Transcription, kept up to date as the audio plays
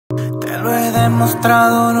lo he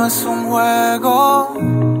demostrado, no es un juego.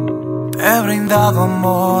 Te he brindado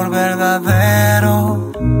amor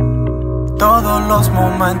verdadero. Todos los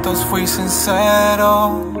momentos fui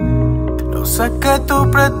sincero. No sé qué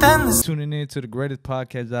tú pretendes. Tuning in to the greatest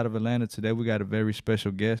podcast out of Atlanta. Today we got a very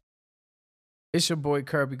special guest. It's your boy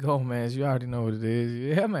Kirby Gomez. You already know what it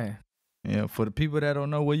is. Yeah, man. Yeah, for the people that don't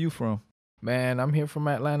know, where you from? Man, I'm here from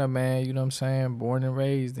Atlanta, man. You know what I'm saying? Born and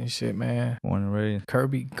raised and shit, man. Born and raised.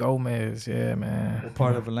 Kirby Gomez. Yeah, man. What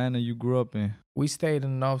part of Atlanta you grew up in? We stayed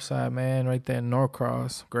in the north side, man, right there in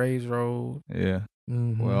Norcross, Graves Road. Yeah.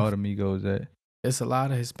 Where all the Migos at? It's a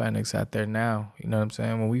lot of Hispanics out there now. You know what I'm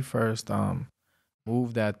saying? When we first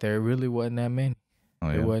moved out there, it really wasn't that many. Oh,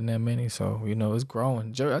 yeah. It wasn't that many. So, you know, it's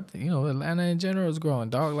growing. You know, Atlanta in general is growing,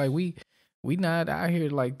 dog. Like, we not out here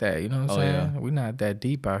like that. You know what I'm saying? Yeah. We not that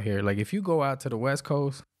deep out here. Like, if you go out to the West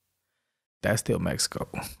Coast, that's still Mexico.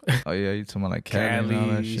 Oh, yeah, you talking about like Cali and all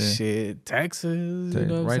that shit. Texas, you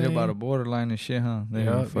know what right I'm there saying? by the borderline and shit, huh? They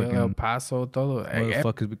fucking El Paso, todo.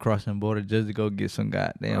 motherfuckers be crossing the border just to go get some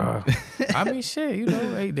goddamn. I mean, shit, you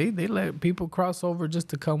know, they let people cross over just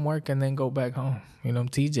to come work and then go back home. You know,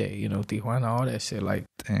 TJ, you know, Tijuana, all that shit. Like,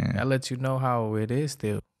 damn. that lets you know how it is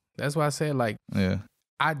still. That's why I said, like, Yeah.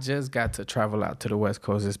 I just got to travel out to the West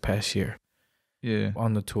Coast this past year. Yeah.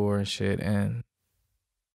 On the tour and shit. And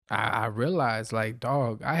I realized, like,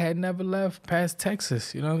 dog, I had never left past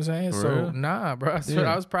Texas. You know what I'm saying? For So, real? nah, bro. I swear,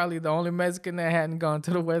 I was probably the only Mexican that hadn't gone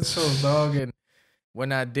to the West Coast, dog. And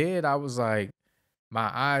when I did, I was like,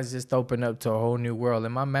 my eyes just opened up to a whole new world.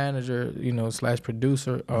 And my manager, you know, /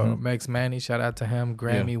 producer, Mcmagic, shout out to him,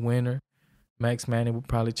 Grammy winner. Mcmagic, we'll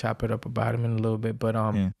probably chop it up about him in a little bit. But,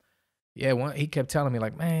 he kept telling me,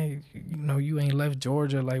 like, man, you know, you ain't left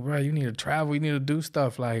Georgia. Like, bro, you need to travel. You need to do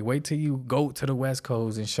stuff. Like, wait till you go to the West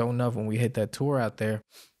Coast. And sure enough, when we hit that tour out there,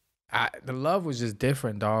 the love was just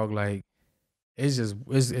different, dog. Like, it's just,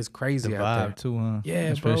 it's crazy The out there. vibe too, huh? Yeah,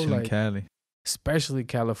 especially bro, in like, Cali. Especially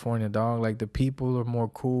California, dog. Like, the people are more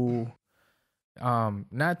cool.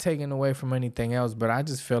 Not taking away from anything else, but I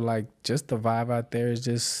just feel like just the vibe out there is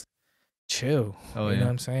just chill. Oh, you know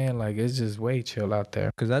what I'm saying? Like, it's just way chill out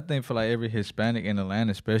there. Cause I think for like every Hispanic in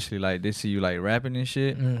Atlanta, especially like they see you like rapping and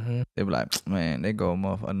shit, they be like, man, they go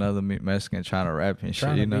another Mexican trying to rap and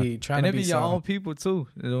shit, you know. And they be your own people too.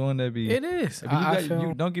 The one that be. It is.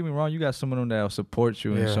 You don't get me wrong, you got some of them that'll support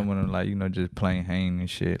you and some of them like, you know, just plain hang and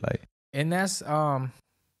shit like. And that's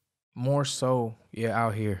more so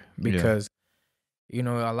out here because you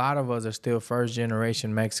know, a lot of us are still first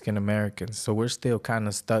generation Mexican Americans. So we're still kind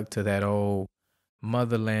of stuck to that old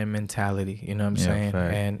motherland mentality, you know what I'm saying?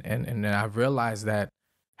 Fact. And I realized that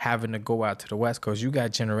having to go out to the West Coast, you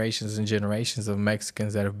got generations and generations of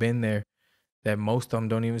Mexicans that have been there that most of them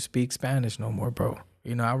don't even speak Spanish no more, bro.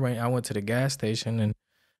 You know, I went to the gas station and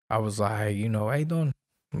I was like, you know, hey, don,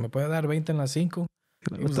 ¿me puede dar 20 en las 5?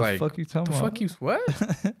 He was like, fuck you talking about? Fuck you, what?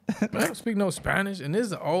 I don't speak no Spanish. And this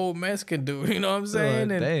is an old Mexican dude, you know what I'm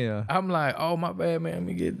saying? And damn. I'm like, oh, my bad, man. Let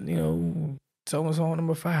me get, you know, so-and-so on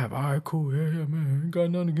number 5. All right, cool. Yeah, man. Ain't got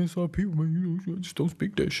nothing against our people, man. You know, just don't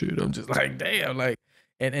speak that shit. I'm just like, damn. Like,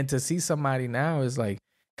 and to see somebody now is like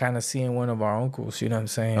kind of seeing one of our uncles, you know what I'm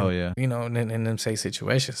saying? Oh, yeah. You know, in them say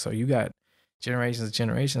situations. So you got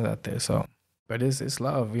generations out there. So, but it's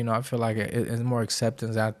love. You know, I feel like it's more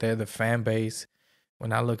acceptance out there. The fan base.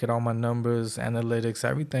 When I look at all my numbers, analytics,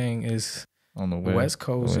 everything is on the West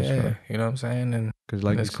Coast, West Coast. You know what I'm saying? And because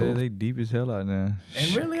like you said, cool. they deep as hell out there.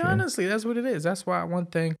 And really, honestly, that's what it is. That's why one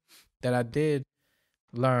thing that I did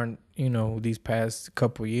learn, you know, these past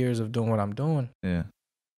couple years of doing what I'm doing,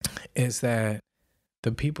 is that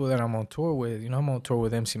the people that I'm on tour with, you know, I'm on tour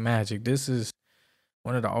with Mcmagic. This is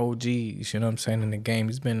one of the OGs, you know what I'm saying, in the game.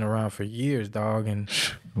 He's been around for years, dog. And,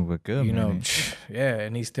 you know,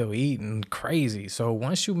 and he's still eating crazy. So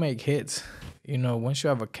once you make hits, you know, once you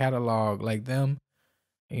have a catalog like them,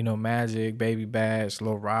 you know, Magic, Baby Bash,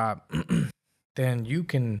 Lil Rob, then you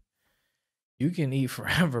can eat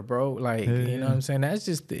forever, bro. Like, you know what I'm saying? That's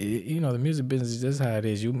just, you know, the music business is just how it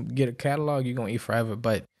is. You get a catalog, you're going to eat forever.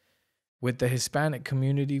 But with the Hispanic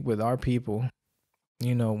community, with our people,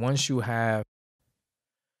 you know, once you have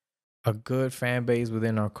a good fan base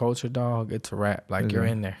within our culture, dog, it's a wrap. Like, you're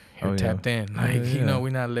in there. You're tapped in. Like, you know, we're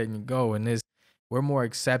not letting you go. And we're more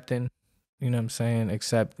accepting, you know what I'm saying,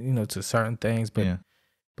 you know, to certain things.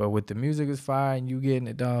 But with the music is fire and you getting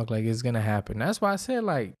it, dog, like, it's going to happen. That's why I said,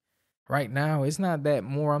 like, right now, it's not that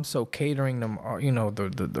more I'm so catering them, you know,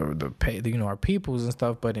 you know, our peoples and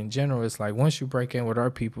stuff. But in general, it's like, once you break in with our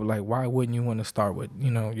people, like, why wouldn't you want to start with, you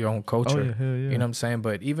know, your own culture? You know what I'm saying?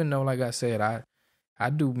 But even though, like I said, I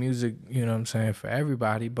do music, you know what I'm saying, for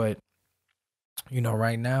everybody, but, you know,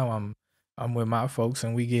 right now I'm with my folks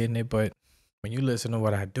and we getting it. But when you listen to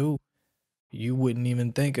what I do, you wouldn't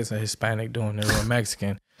even think it's a Hispanic doing it or a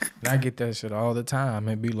Mexican. And I get that shit all the time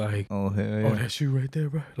and be like, oh, hell yeah. Oh, that's you right there,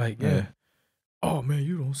 bro. Like, yeah. Oh, man,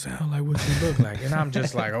 you don't sound like what you look like. And I'm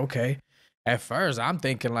just like, okay. At first, I'm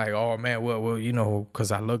thinking like, oh, man, well, you know,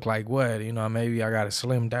 because I look like what? You know, maybe I got to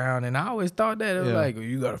slim down. And I always thought that. It was like,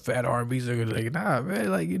 you got a fat R&B singer. Like, nah,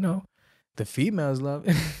 man, like, you know, the females love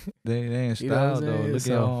it. They in style, though. Look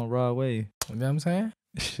at on Raw Way. You know what I'm saying?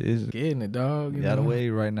 It's getting it, dog. You got know? away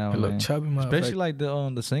right now, man. Look chubby, especially like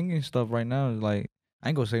the singing stuff right now is like, I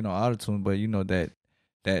ain't gonna say no auto-tune, but you know that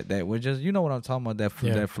we're just, you know what I'm talking about,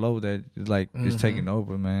 that flow that is like is taking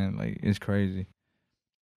over, man. Like it's crazy.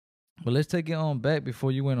 But let's take it on back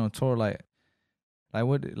before you went on tour. Like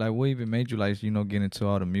what even made you like, you know, get into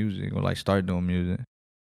all the music or like start doing music?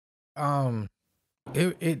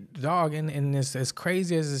 It dog, and it's as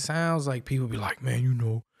crazy as it sounds. Like people be like, man, you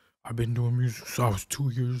know, I've been doing music since I was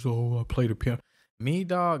 2 years old. I played the piano. Me,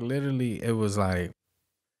 dog, literally, it was like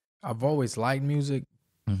I've always liked music,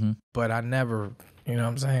 but I never, you know what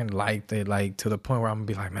I'm saying, liked it like to the point where I'm gonna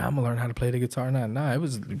be like, man, I'm gonna learn how to play the guitar now. Nah, it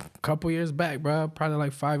was a couple years back, bro. Probably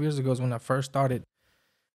like 5 years ago is when I first started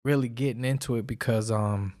really getting into it because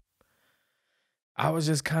I was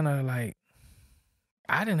just kind of like,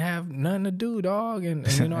 I didn't have nothing to do, dog, and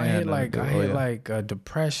you know I had like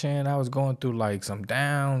depression. I was going through like some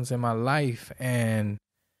downs in my life, and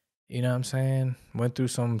you know what I'm saying, went through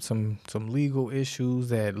some legal issues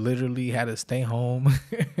that literally had to stay home.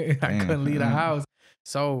 I couldn't leave the house,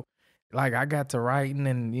 so like I got to writing,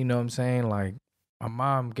 and you know what I'm saying, like my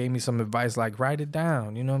mom gave me some advice, like write it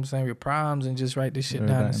down, you know what I'm saying, your problems, and just write this shit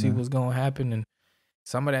down and see what's gonna happen. And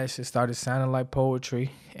some of that shit started sounding like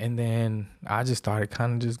poetry, and then I just started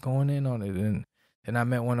kind of just going in on it. And then I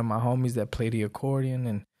met one of my homies that played the accordion,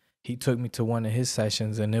 and he took me to one of his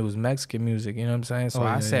sessions, and it was Mexican music, you know what I'm saying? So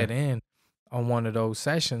I sat in on one of those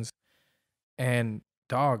sessions, and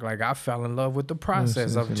dog, like I fell in love with the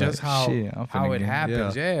process of just like, how it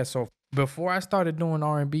happens. Yeah. So before I started doing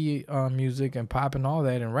R&B music and pop and all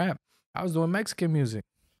that and rap, I was doing Mexican music.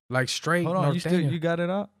 Like straight. Hold on, you got it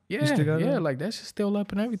up? Yeah, like that shit's still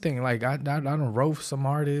up and everything. Like I done wrote some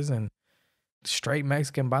artists and straight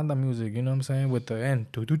Mexican banda music, you know what I'm saying? With the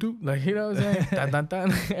end, do, like, you know what I'm saying? Dun, dun,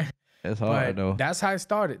 dun. That's hard though. That's how it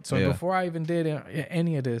started. So before I even did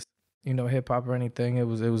any of this, you know, hip hop or anything, it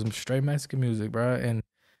was straight Mexican music, bro. And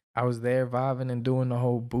I was there vibing and doing the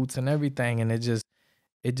whole boots and everything, and it just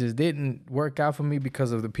didn't work out for me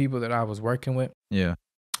because of the people that I was working with. Yeah.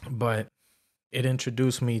 But it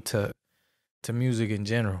introduced me to music in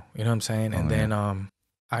general, you know what I'm saying? And then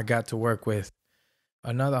I got to work with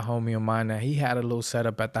another homie of mine that he had a little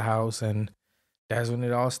setup at the house, and that's when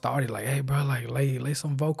it all started. Like, hey, bro, like lay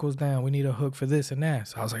some vocals down. We need a hook for this and that.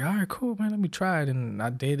 So I was like, all right, cool, man, let me try it. And I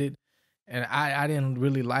did it. And I didn't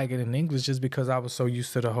really like it in English just because I was so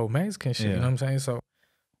used to the whole Mexican shit, you know what I'm saying? So,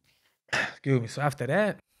 excuse me. So after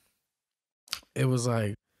that, it was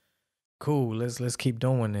like, cool, let's keep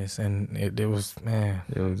doing this. And it was, man,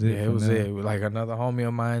 it was it. Yeah, it was it. Like another homie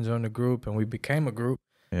of mine joined the group, and we became a group.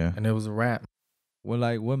 Yeah. And it was a rap. Well,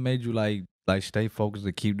 like, what made you like stay focused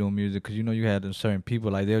to keep doing music? Because you know you had certain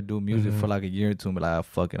people, like, they'll do music for like a year or two, but like, oh,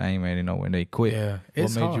 fuck it, I ain't ready, when they quit. Yeah,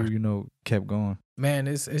 it's what made hard. You kept going? Man,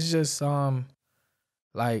 it's just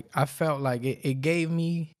like I felt like it gave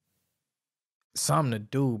me something to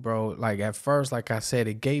do, bro. Like at first, like I said,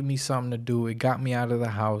 it gave me something to do. It got me out of the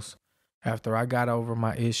house after I got over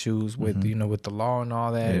my issues with with the law and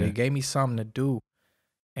all that. It gave me something to do.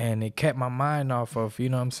 And it kept my mind off of, you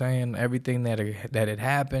know what I'm saying, everything that had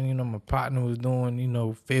happened. You know, my partner was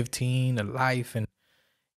doing, 15, a life. And,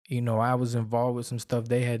 I was involved with some stuff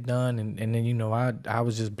they had done. And then, I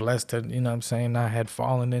was just blessed to, you know what I'm saying, I had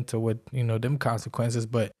fallen into what, them consequences.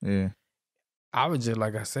 But I was just,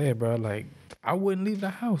 like I said, bro, like, I wouldn't leave the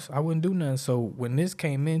house. I wouldn't do nothing. So when this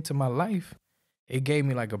came into my life, it gave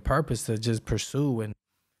me like a purpose to just pursue. And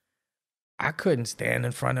I couldn't stand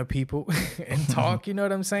in front of people and talk, you know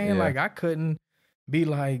what I'm saying? Yeah. Like I couldn't be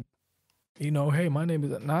like, hey, my name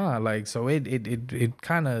is, nah, like, so it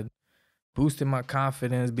kind of boosted my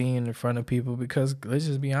confidence being in front of people, because let's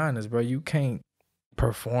just be honest, bro, you can't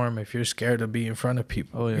perform if you're scared to be in front of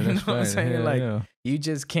people. Oh yeah, you know what I'm saying? Like you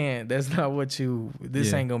just can't, that's not what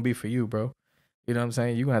this ain't gonna be for you, bro. You know what I'm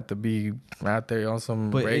saying? You have to be out there on some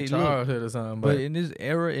Ray Charles or something. But in this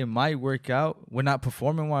era, it might work out. We're not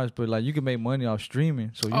performing wise, but like you can make money off streaming.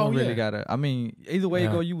 So you don't really gotta. I mean, either way you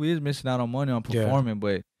go, you is missing out on money on performing.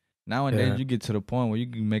 But nowadays you get to the point where you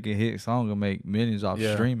can make a hit song and make millions off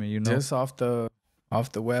streaming. Just off the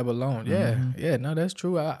web alone. Yeah, no, that's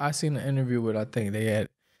true. I seen an interview with, I think they had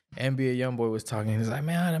NBA YoungBoy was talking. He's like,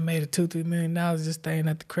 man, I done made $2-3 million just staying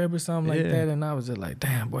at the crib or something like that. And I was just like,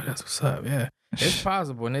 damn, boy, that's what's up. Yeah, it's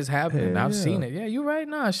possible and it's happening. I've seen it. Yeah, you're right.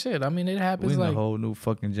 Nah, shit. I mean, it happens. We in like a whole new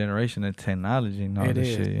fucking generation of technology and all this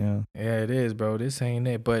shit. Yeah, yeah, it is, bro. This ain't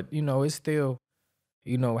it. But it's still,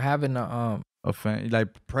 having a fan, like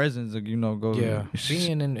presence, go. Yeah,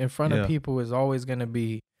 being in front of people is always gonna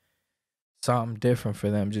be something different for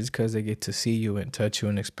them, just because they get to see you and touch you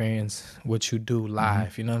and experience what you do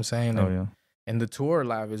live. You know what I'm saying? And the tour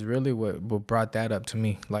live is really what brought that up to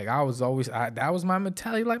me. Like I was always, that was my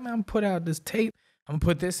mentality. Like, man, I'm gonna put out this tape, I'm gonna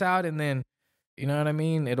put this out, and then, you know what I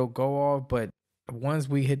mean? It'll go off. But once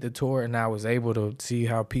we hit the tour and I was able to see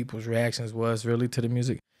how people's reactions was really to the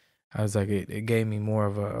music, I was like, it gave me more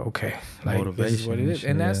of a like motivation. This is what it is,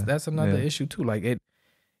 and that's another issue too. Like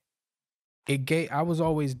I was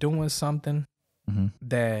always doing something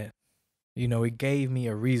that, it gave me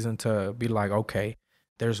a reason to be like, okay,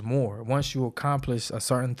 there's more. Once you accomplish a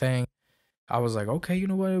certain thing, I was like, okay, you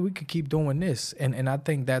know what, we could keep doing this. And I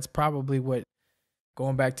think that's probably what,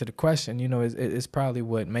 going back to the question, it's probably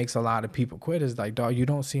what makes a lot of people quit, is like, dog, you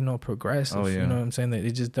don't see no progressive. You know what I'm saying? That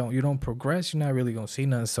it just you don't progress, you're not really gonna see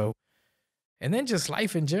nothing. So, and then just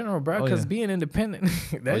life in general, bro, because being independent,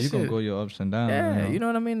 you gonna go your ups and downs. Yeah, you know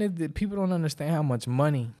what I mean? People don't understand how much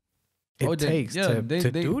money it takes to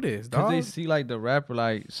do this, dog. Because they see like the rapper,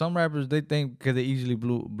 like some rappers, they think because they easily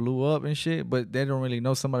blew up and shit, but they don't really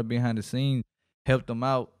know somebody behind the scenes helped them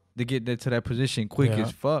out to get to that position quick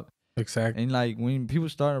as fuck. Exactly. And like when people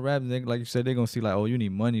start rapping, they, like you said, they're gonna see like, oh, you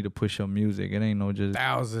need money to push your music. It ain't no just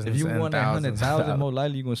thousands. If you want that 100,000, more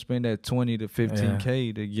likely you're gonna spend that 20 to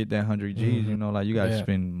 15K to get that 100 G's. Like you gotta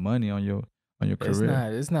spend money on your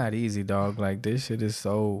career. It's not easy, dog. Like this shit is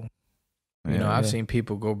so. I've seen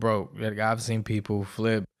people go broke. Like I've seen people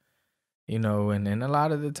flip. And a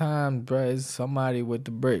lot of the time, bro, it's somebody with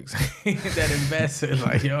the bricks that invested.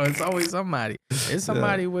 Like, it's always somebody. It's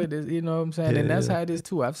somebody with it, you know what I'm saying? And that's how it is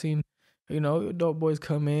too. I've seen, dope boys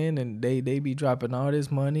come in and they be dropping all this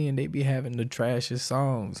money and they be having the trashiest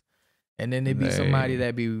songs. And then there be somebody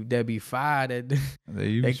that be fired that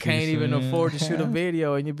they can't even afford to shoot a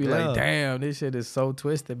video, and you be like, damn, this shit is so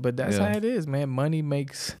twisted. But that's how it is, man. Money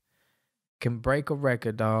can break a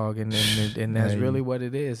record, dog, and that's really what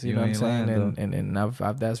it is. You know what I'm saying? And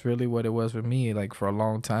I've that's really what it was with me. Like for a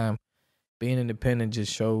long time, being independent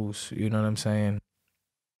just shows, you know what I'm saying,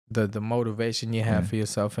 the motivation you have for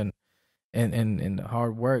yourself, and the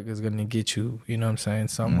hard work is gonna get you, you know what I'm saying,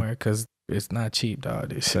 somewhere, because it's not cheap, dog.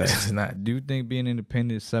 This shit is not. Do you think being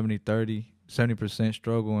independent is 70-30, 70%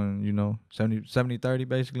 struggle, and 70-30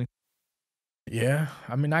 basically? Yeah,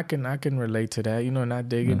 I mean, I can relate to that, and I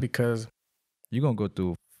dig it, because you're going to go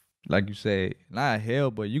through, like you say, not hell,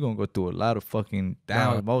 but you're going to go through a lot of fucking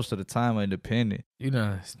downs most of the time independent. You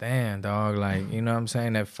don't understand, dog. Like, you know what I'm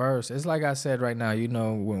saying? At first, it's like I said right now,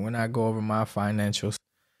 when I go over my financials,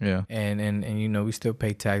 and we still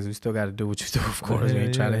pay taxes. We still got to do what you do, of course. We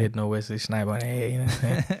ain't trying to hit no Wesley Snipes on the head, you know what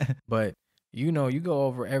I'm saying? But, you go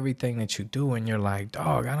over everything that you do, and you're like,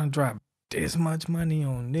 dog, I done dropped this much money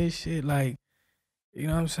on this shit. Like, you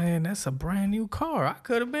know what I'm saying? That's a brand new car. I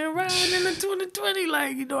could have been riding in the 2020.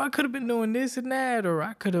 Like, I could have been doing this and that, or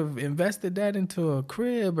I could have invested that into a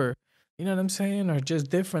crib, or, you know what I'm saying? Or just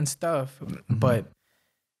different stuff. But,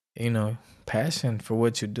 passion for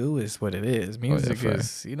what you do is what it is. Music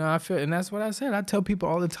is, I feel, and that's what I said. I tell people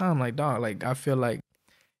all the time, like, dog, like, I feel like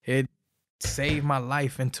it saved my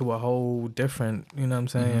life into a whole different, you know what I'm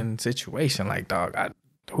saying, situation. Like, dog,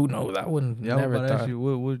 who knows? I wouldn't never thought. Ask you,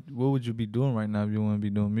 what would you be doing right now if you want to be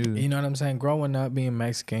doing music? You know what I'm saying? Growing up, being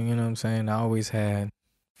Mexican, you know what I'm saying? I always had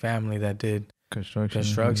family that did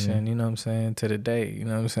construction, you know what I'm saying? To the day, you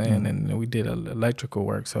know what I'm saying? And we did electrical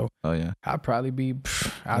work. So I'd probably be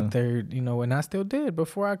out there, and I still did.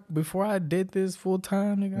 Before I did this full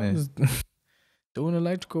time, nigga, I was doing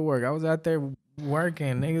electrical work. I was out there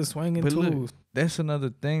working, niggas swinging tools. Look, that's another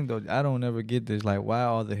thing though. I don't ever get this. Like, why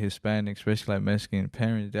all the Hispanics, especially like Mexican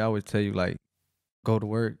parents, they always tell you like, go to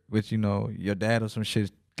work with your dad or some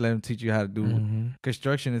shit. Let them teach you how to do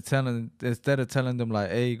construction, and instead of telling them like,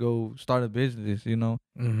 hey, go start a business.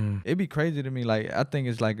 It'd be crazy to me. Like, I think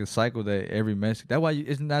it's like a cycle that every Mexican. That's why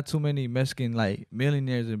it's not too many Mexican like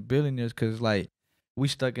millionaires and billionaires, because like we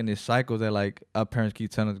stuck in this cycle that like our parents keep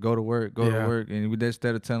telling us go to work, to work, and we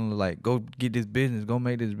instead of telling them like go get this business, go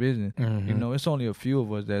make this business. It's only a few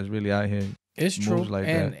of us that's really out here. It's true, like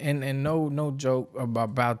and no joke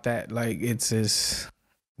about that. Like, it's just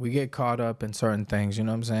we get caught up in certain things, you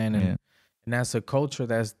know what I'm saying, and that's a culture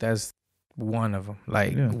that's one of them.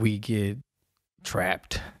 Like we get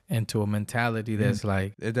trapped into a mentality that's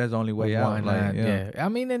like that's the only way out. Like, yeah. I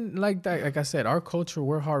mean, and like that, like I said, our culture,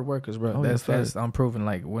 we're hard workers, bro. That's unproven.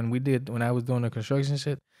 Like when I was doing the construction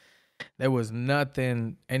shit, there was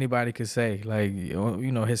nothing anybody could say. Like,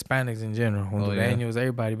 you know, Hispanics in general, Hondureños,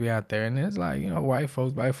 everybody be out there, and it's like, you know, white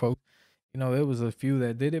folks. You know, there was a few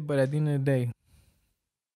that did it, but at the end of the day,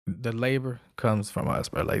 the labor comes from us,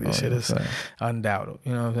 bro. Like this shit is undoubted.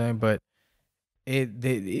 You know what I'm saying? But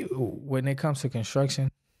when it comes to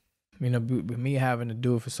construction, you know, me having to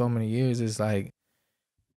do it for so many years, it's like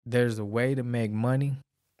there's a way to make money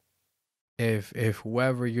if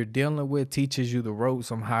whoever you're dealing with teaches you the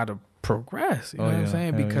ropes on how to progress. You know what I'm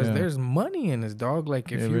saying? Because there's money in this, dog.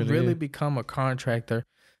 Like if you really become a contractor,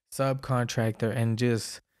 subcontractor, and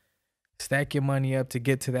just stack your money up to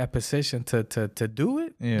get to that position to do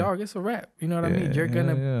it, dog, it's a wrap. You know what I mean? You're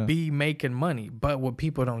gonna be making money. But what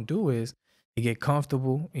people don't do is you get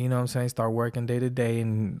comfortable, you know what I'm saying, start working day to day,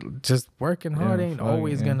 and just working hard ain't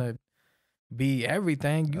always gonna be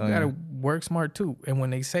everything. You gotta work smart too. And when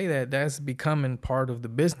they say that, that's becoming part of the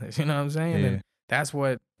business. You know what I'm saying? And that's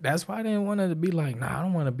why I didn't want it to be like, nah, I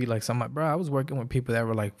don't want to be like somebody. Bro, I was working with people that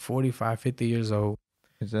were like 45, 50 years old.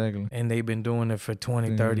 Exactly. And they've been doing it for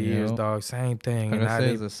 20, 30 years, dog. Same thing. Like I said,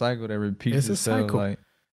 it's a cycle that repeats itself. It's a cycle. Like,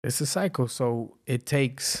 it's a cycle. So it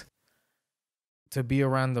takes to be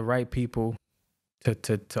around the right people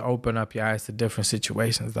to open up your eyes to different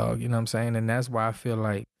situations, dog. You know what I'm saying? And that's why I feel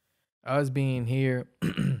like us being here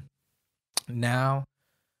now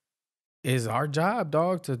is our job,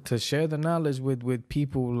 dog, to share the knowledge with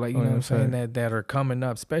people, like, you know what I'm saying, that are coming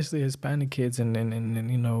up, especially Hispanic kids and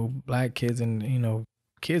you know, black kids and, you know,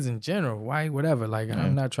 kids in general, white, whatever. Like,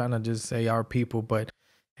 I'm not trying to just say our people, but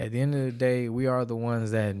at the end of the day, we are the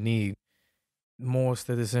ones that need most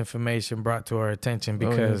of this information brought to our attention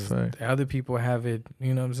because the other people have it,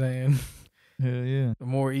 you know what I'm saying?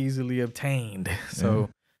 More easily obtained.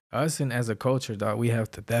 So us and as a culture, dog, we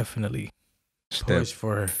have to definitely push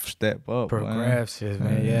for step up, progress, shit,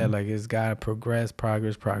 man. Yeah, like it's gotta progress.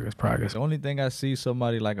 The only thing I see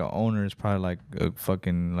somebody like an owner is probably like a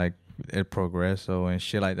fucking like El Progreso and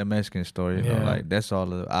shit, like the Mexican story, you know, like that's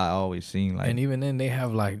all I always seen. Like, and even then they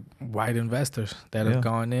have like white investors that have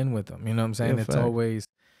gone in with them. You know what I'm saying? It's always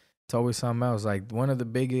something else. Like one of the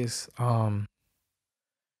biggest what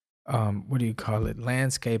do you call it?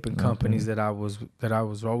 Landscaping companies that I was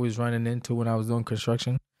always running into when I was doing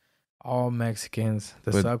construction. All Mexicans. The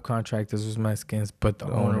subcontractors was Mexicans, but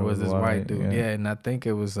the owner was this white dude. Yeah, and I think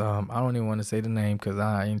it was I don't even want to say the name because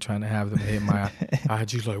I ain't trying to have them hit my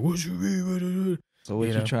IG like, what you mean? So what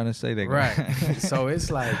you trying to say? That right. So it's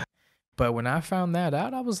like, but when I found that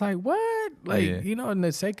out, I was like, what? Like, you know, and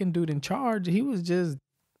the second dude in charge, he was just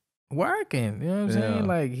working. You know what I'm saying?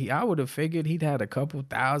 Like I would have figured he'd had a couple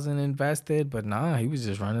thousand invested, but nah, he was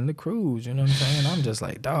just running the crews. You know what I'm saying? I'm just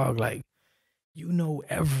like, dog, like, you know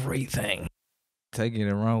everything. Taking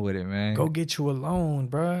it wrong with it, man. Go get you a loan,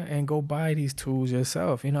 bruh, and go buy these tools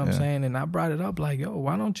yourself. You know what I'm saying? And I brought it up like, yo,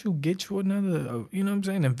 why don't you get you another, you know what I'm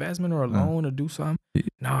saying, investment or a loan or do something?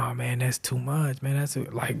 Nah, man, that's too much, man. That's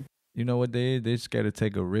like, you know what they scared to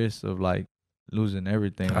take a risk of like losing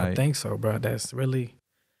everything. I think so, bro. That's really,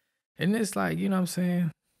 and it's like, you know what I'm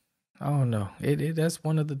saying? I don't know. That's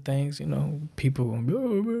one of the things, you know, people gonna be,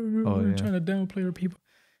 we're trying to downplay our people.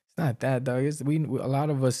 It's not that, dog. It's a lot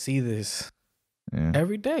of us see this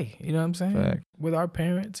every day. You know what I'm saying? With our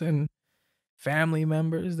parents and family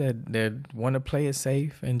members that want to play it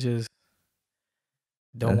safe and just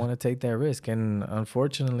don't want to take that risk. And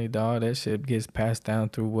unfortunately, dog, that shit gets passed down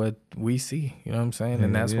through what we see. You know what I'm saying?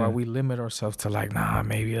 And that's why we limit ourselves to like, nah,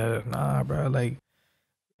 maybe, nah, bro. Like,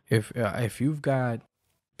 if you've got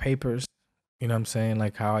papers, you know what I'm saying?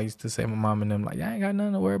 Like how I used to say, my mom and them, like, I ain't got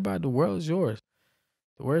nothing to worry about. The world's yours.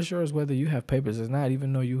 The world's yours whether you have papers or not,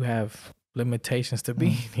 even though you have limitations to be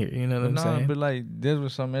here. You know what I'm saying? But like, there's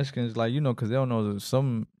with some Mexicans, like, you know, because they don't know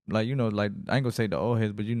some, like, you know, like, I ain't gonna say the old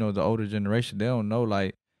heads, but you know, the older generation, they don't know,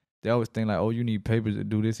 like, they always think like, oh, you need papers to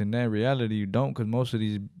do this and that. In reality, you don't, because most of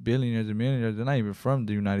these billionaires and millionaires, they're not even from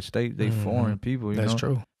the United States. They foreign people, you know? That's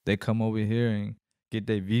true. They come over here and get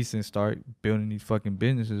their visa and start building these fucking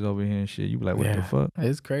businesses over here and shit. You be like, what the fuck?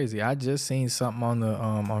 It's crazy. I just seen something on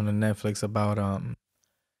the Netflix about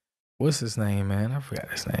what's his name, man? I forgot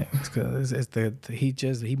his name.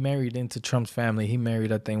 He married into Trump's family. He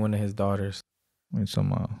married, I think, one of his daughters. Kush.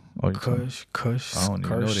 I don't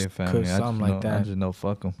even know their family. Something like that. I just know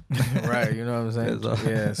fuck them. Right, you know what I'm saying?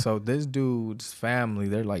 Yeah. So this dude's family,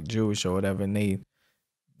 they're like Jewish or whatever, and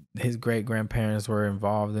his great grandparents were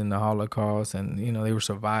involved in the Holocaust, and you know they were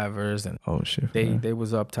survivors, and oh shit, they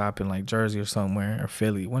was up top in like Jersey or somewhere or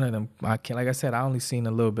Philly. One of them, I can't, like I said, I only seen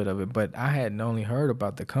a little bit of it, but I had only heard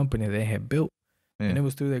about the company they had built, and it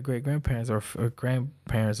was through their great grandparents or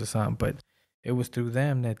grandparents or something, but. It was through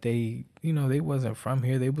them that they, you know, they wasn't from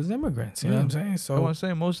here. They was immigrants. You know what I'm saying? So I'm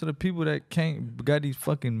saying most of the people that got these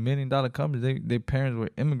fucking $1 million companies, their parents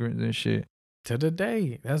were immigrants and shit. To the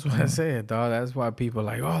day. That's what I said, dog. That's why people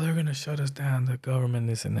like, oh, they're gonna shut us down, the government,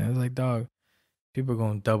 this and that. It's like, dog, people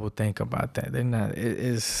gonna double think about that. They're not.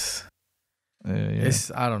 It's.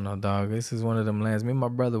 I don't know, dog. This is one of them lands. Me and my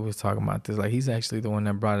brother was talking about this. Like, he's actually the one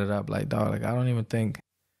that brought it up. Like, dog, like I don't even think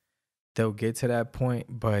they'll get to that point,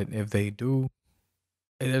 but if they do,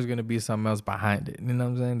 there's gonna be something else behind it. You know what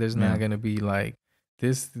I'm saying? There's not gonna be like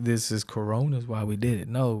this is Corona's why we did it.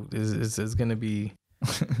 No, it's gonna be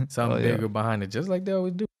something bigger behind it, just like they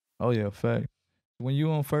always do. Oh yeah, fact. When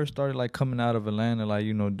you first started like coming out of Atlanta, like,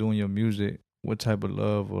 you know, doing your music, what type of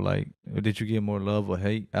love or like did you get more love or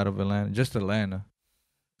hate out of Atlanta? Just Atlanta.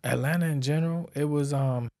 Atlanta in general, it was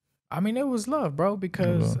I mean it was love, bro,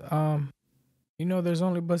 because you know, there's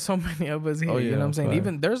only but so many of us here. You know what I'm saying? Right.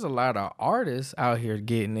 Even there's a lot of artists out here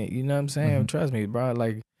getting it. You know what I'm saying? Trust me, bro.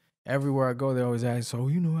 Like everywhere I go, they always ask, so,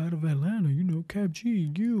 you know, out of Atlanta, you know, Cap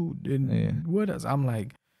G, you, and what else? I'm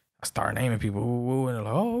like, I start naming people who and they're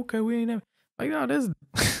like, oh, okay, we ain't never. Like, no, there's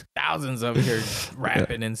thousands of here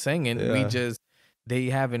rapping and singing. We just, they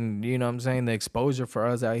haven't, you know what I'm saying? The exposure for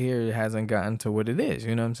us out here hasn't gotten to what it is.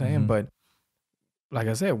 You know what I'm saying? But like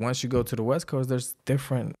I said, once you go to the West Coast, there's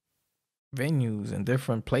different venues and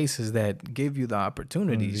different places that give you the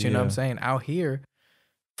opportunities. You know what I'm saying? Out here,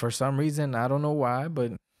 for some reason, I don't know why,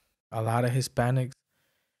 but a lot of Hispanics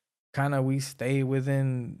kind of, we stay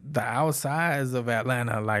within the outsides of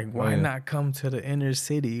Atlanta. Like, why not come to the inner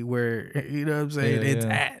city where, you know what I'm saying, it's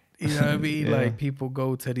at? You know what I mean? Like, people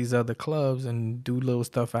go to these other clubs and do little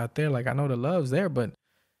stuff out there. Like, I know the love's there, but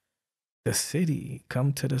the city,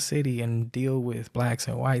 come to the city and deal with blacks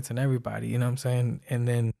and whites and everybody, you know what I'm saying? And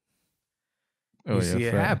then you see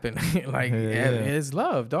it happen. Like, it's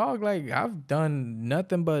love, dog. Like, I've done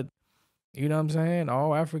nothing but, you know what I'm saying,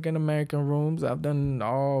 all African-American rooms. I've done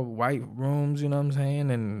all white rooms, you know what I'm saying?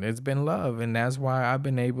 And it's been love. And that's why I've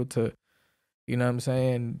been able to, you know what I'm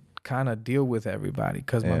saying, kind of deal with everybody,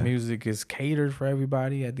 because my music is catered for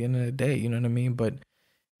everybody at the end of the day, you know what I mean? But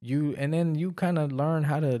then you kind of learn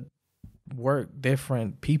how to work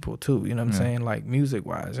different people too, you know what I'm saying? Like,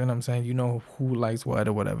 music-wise, you know what I'm saying? You know who likes what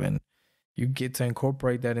or whatever. And you get to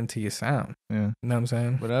incorporate that into your sound. Yeah. You know what I'm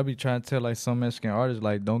saying? But I be trying to tell like some Mexican artists,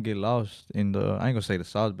 like, don't get lost in the, I ain't gonna say the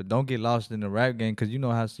sauce, but don't get lost in the rap game, because you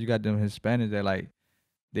know how you got them Hispanics that like,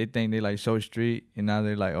 they think they like so street, and now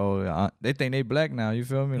they like, oh, they think they black now, you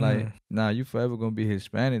feel me? Like, nah, you forever gonna be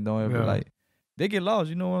Hispanic, don't ever like, they get lost,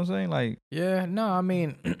 you know what I'm saying? Like, yeah, no, I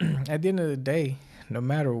mean, at the end of the day, no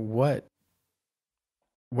matter what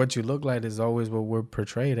you look like is always what we're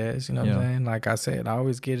portrayed as, you know what I'm saying? Like I said, I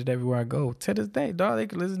always get it everywhere I go. To this day, dog, they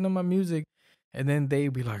can listen to my music and then they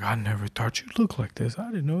be like, I never thought you looked like this. I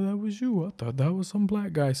didn't know that was you. I thought that was some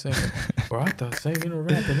black guy singing. Or I thought singing or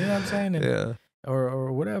rapping, you know what I'm saying? And,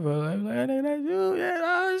 or whatever. Like, that's you. Yeah,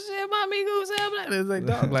 oh shit, mommy goose. It's like,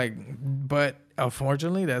 dog, like, but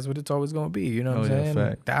unfortunately, that's what it's always gonna be. You know what I'm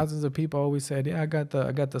saying? Thousands of people always said, yeah, I got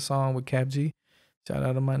the song with Cap G. Shout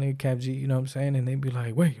out to my nigga Cap G, you know what I'm saying? And they be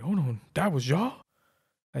like, wait, hold on, that was y'all?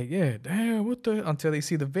 Like, yeah, damn, what the? Until they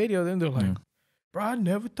see the video, then they're like, bro, I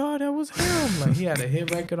never thought that was him. Like, he had a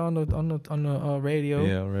hit record on the radio.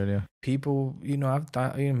 Yeah, radio. People, you know, I've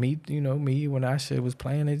thought, me when that shit was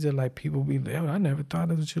playing, they just like, people be like, I never thought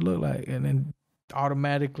that's what you look like, and then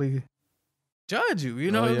automatically judge you.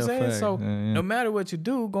 You know what I'm saying? Fact. So no matter what you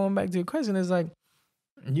do, going back to your question, it's like,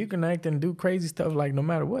 you can act and do crazy stuff, like, no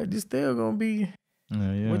matter what, you're still gonna be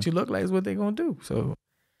what you look like is what they gonna do. So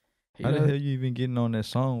how the hell you even getting on that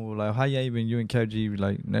song? Like, how you and Cap G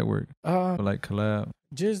like network or like collab?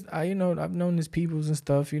 Just I've known these peoples and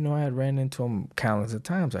stuff. You know, I had ran into them countless of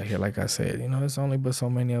times out here. Like I said, you know, it's only but so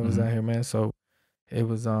many of us out here, man. So it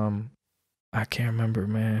was I can't remember,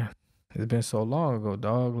 man. It's been so long ago,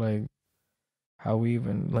 dog. Like how we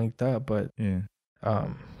even linked up, but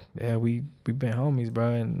yeah, we been homies, bro.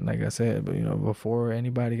 And like I said, but you know, before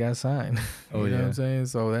anybody got signed, you know what I'm saying?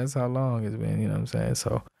 So that's how long it's been, you know what I'm saying?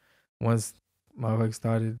 So once motherfuckers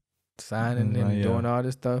started signing and doing all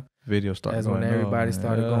this stuff, that's when everybody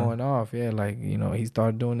started going off. Yeah, like, you know, he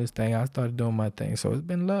started doing this thing, I started doing my thing. So it's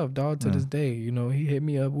been love, dog, to this day. You know, he hit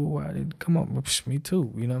me up, come on, me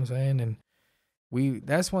too, you know what I'm saying? And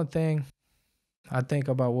that's one thing I think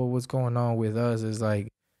about what was going on with us is like,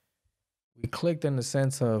 we clicked in the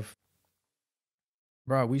sense of,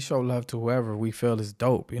 bro, we show love to whoever we feel is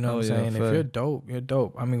dope. You know what I'm saying? If you're dope, you're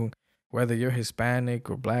dope. I mean, whether you're Hispanic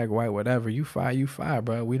or black, white, whatever, you fire,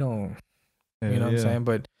 bro. We don't, you know what I'm saying?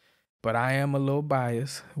 But I am a little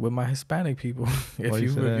biased with my Hispanic people. If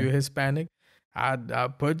you're Hispanic, I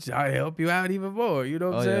help you out even more. You know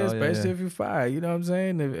what I'm saying? Especially if you fire. You know what I'm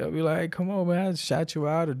saying? I'll be like, come on, man, I shout you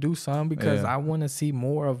out or do something because I want to see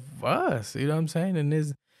more of us. You know what I'm saying? And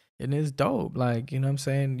it's dope. Like, you know what I'm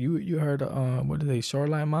saying? You heard what are they,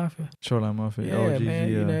 Shoreline Mafia? Shoreline Mafia. Yeah, man.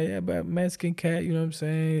 You know, but Mexican cat, you know what I'm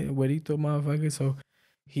saying? What he thought, motherfucker. So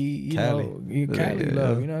he, Cali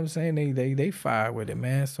love, you know what I'm saying? They fire with it,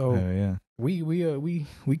 man. So we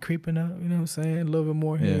creeping up, you know what I'm saying? A little bit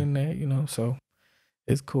more here and there, you know. So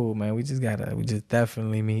it's cool, man. We just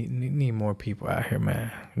definitely need more people out here,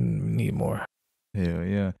 man. Need more. Hell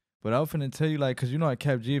yeah. But I was finna tell you, like, cause you know at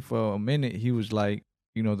Cap G for a minute he was like,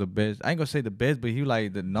 you know, the best. I ain't gonna say the best, but he was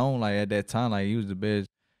like the known, like at that time, like he was the best,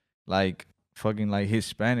 like fucking like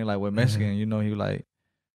Hispanic, like with Mexican, you know,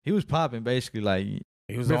 he was popping basically, like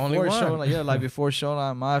he was the only one. Like before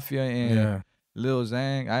Shoreline Mafia and Lil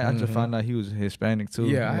Zang. I just found out he was Hispanic too.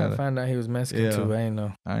 Yeah, I found out he was Mexican too. I ain't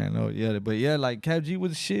know. Yeah, but yeah, like Cap G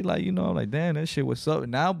was shit, like, you know, like damn, that shit what's up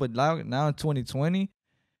now. But now in 2020,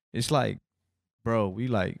 it's like, bro, we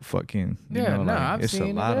like fucking, you know, like, I've it's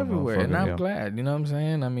seen a lot it everywhere, of and I'm glad. You know what I'm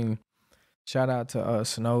saying? I mean, shout out to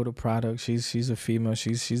Snow, the product. She's a female.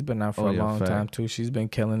 She's been out for a long time too. She's been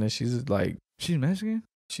killing it. She's Mexican.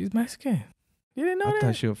 She's Mexican. You didn't know that? I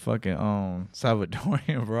thought she was fucking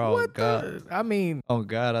Salvadorian, bro. What God. I mean, oh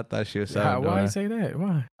God, I thought she was Salvadorian. Why you say that?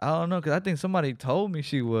 Why? I don't know, cause I think somebody told me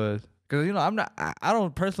she was. Cause you know, I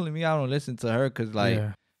don't personally, I don't listen to her, cause like,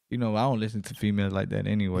 you know, I don't listen to females like that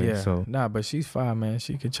anyway. Yeah. So but she's fine, man.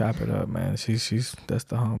 She could chop it up, man. She's that's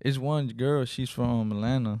the hump. It's one girl. She's from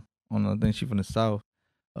Atlanta. I think she's from the South.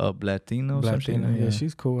 Latino. Yeah,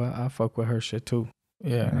 she's cool. I fuck with her shit too.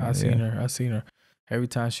 Yeah, I seen her. Every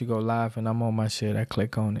time she go live and I'm on my shit, I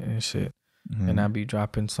click on it and shit, and I be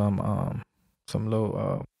dropping some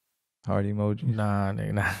little heart emoji. Nah.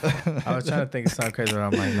 I was trying to think of something crazy, but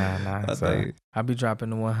I'm like, nah. So I be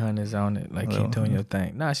dropping the 100s on it, like keep doing your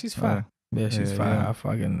thing. Nah, she's fine. Yeah, she's fine. Yeah.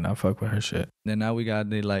 I fuck with her shit. Then now we got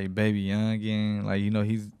the like Baby Young again. Like, you know,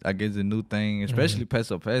 I guess a new thing, especially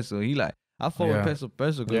Peso Peso. He like, I fuck with Peso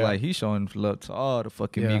Peso because like he's showing love to all the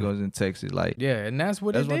fucking Migos in Texas. Like, and that's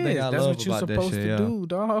what it is. That's what you're supposed to do,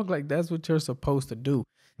 dog. Like, that's what you're supposed to do.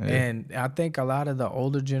 Yeah. And I think a lot of the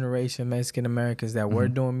older generation Mexican Americans that were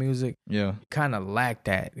doing music, kind of lack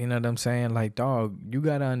that. You know what I'm saying? Like, dog, you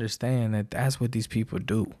gotta understand that that's what these people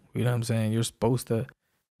do. You know what I'm saying? You're supposed to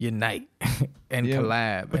unite and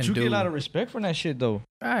collab. But you get a lot of respect from that shit, though.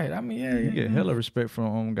 Right. I mean, you get hella respect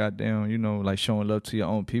from goddamn, you know, like showing love to your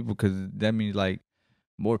own people, because that means like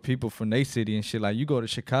more people from their city and shit. Like, you go to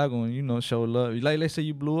Chicago and, you know, show love. Like, let's say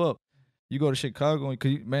you blew up. You go to Chicago, and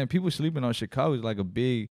cause man, people sleeping on Chicago is like a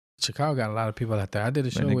big. Chicago got a lot of people out there. I did a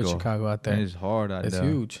show with Chicago out there. Man, it's hard out there. It's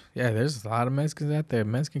huge. Yeah, there's a lot of Mexicans out there.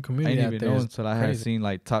 Mexican community out there. I didn't even know until I had seen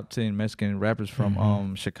like top 10 Mexican rappers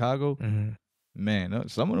from Chicago. Man,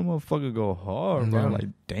 some of them motherfuckers go hard, bro. Like,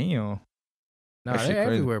 damn. No, they're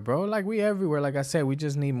everywhere, bro. Like, we everywhere. Like I said, we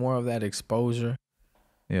just need more of that exposure.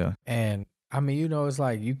 Yeah. And I mean, you know, it's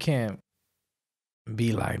like you can't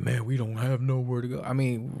be like, man, we don't have nowhere to go. I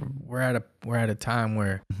mean, we're at a time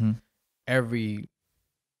where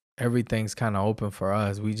everything's kind of open for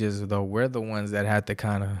us. We're the ones that have to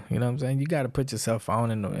kind of, you know what I'm saying? You got to put yourself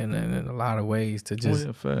on in a lot of ways to just,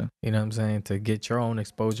 you know what I'm saying, to get your own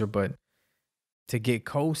exposure, but to get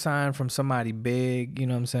co-signed from somebody big, you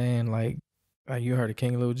know what I'm saying? Like you heard of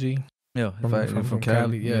King Lil G? Yeah, from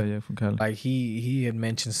Cali. Yeah, from Cali. Like he had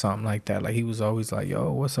mentioned something like that. Like, he was always like,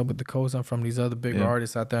 yo, what's up with the co-sign from these other big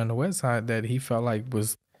artists out there on the West Side that he felt like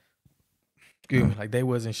was, like they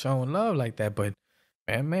wasn't showing love like that, but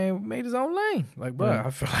man made his own lane. Like, bro, I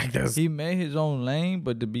feel like he made his own lane,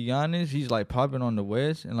 but to be honest, he's like popping on the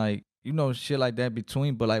West and like, you know, shit like that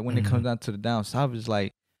between. But like when it comes down to the down South, it's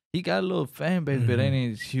like he got a little fan base, but it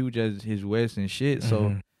ain't as huge as his West and shit.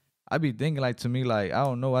 So I be thinking, like, to me, like, I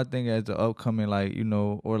don't know, I think as the upcoming, like, you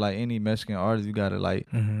know, or like any Mexican artist, you gotta like,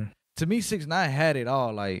 to me, 6ix9ine had it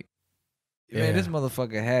all. Like, man, this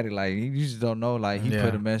motherfucker had it. Like, you just don't know. Like, he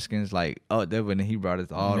put the Mexicans like up there, and he brought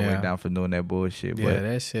us all the way down for doing that bullshit. Yeah, but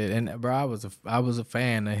that shit. And bro, I was a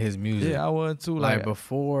fan of his music. Yeah, I was too. Like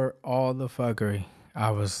before all the fucking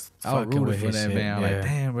I was fucking with his shit. Man. Like,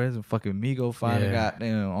 damn, bro, some fucking Migo finally got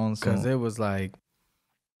damn on some. Because it was like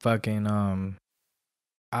fucking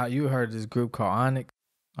you heard this group called Onyx?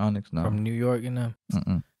 Onyx, no. From New York, you know?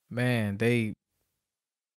 Man, they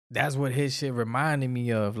that's what his shit reminded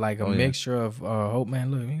me of, like a mixture of Hope,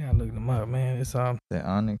 man. Look, you gotta look them up, man. It's that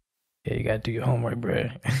Onyx. Yeah, you gotta do your homework, bro.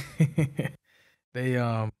 They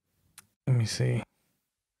let me see.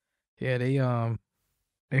 Yeah,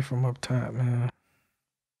 they from up top, man.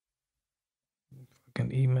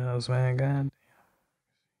 Fucking emails, man. God.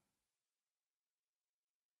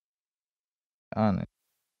 Onyx.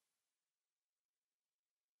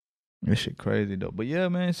 This shit crazy though. But yeah,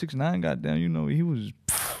 man, 6ix9ine, goddamn, you know, he was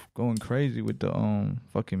going crazy with the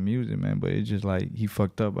fucking music, man. But it's just like he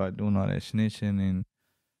fucked up by doing all that snitching and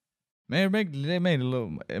man, it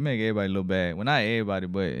make everybody look bad. Well, not everybody,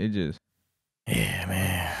 but it just yeah,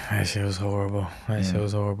 man, that shit was horrible. That shit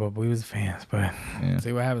was horrible. But we was fans, but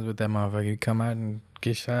see what happens with that motherfucker. You come out and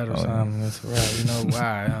get shot or something. That's right. You know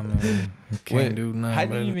why? I mean, you can't do nothing. How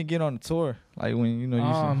did you even get on the tour? Like when you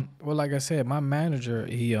know well, like I said, my manager,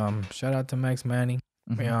 he shout out to Mcmagic.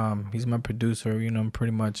 He's my producer. You know, I'm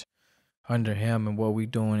pretty much under him and what we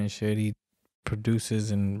doing and shit. He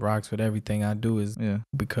produces and rocks with everything I do is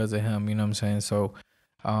because of him. You know what I'm saying? So,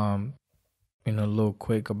 you know, a little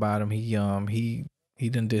quick about him. He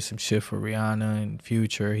done did some shit for Rihanna and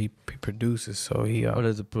Future. He produces, so he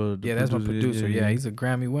that's a that's my producer. Yeah, he's a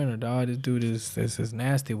Grammy winner, dog. This dude is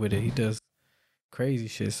nasty with it. He does crazy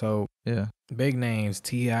shit. So big names,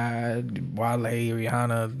 T.I., Wale,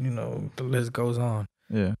 Rihanna. You know, the list goes on.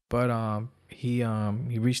 Yeah, but he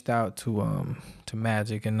reached out to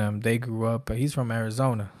Magic and they grew up. He's from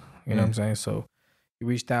Arizona. You know what I'm saying? So he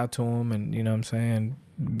reached out to him and you know what I'm saying.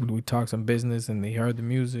 We talked some business and he heard the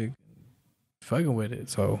music. Fucking with it,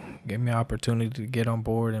 so gave me an opportunity to get on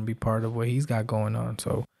board and be part of what he's got going on.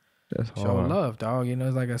 So that's show love, dog. You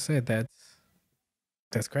know, like I said,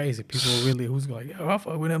 that's crazy. People really who's like, yo, I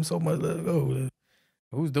fuck with him so much. Let's go.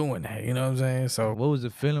 Who's doing that? You know what I'm saying? So what was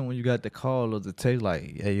the feeling when you got the call or the text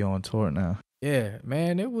like, hey, you're on tour now? Yeah,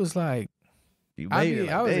 man, it was like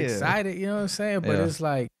I was excited. You know what I'm saying? But it's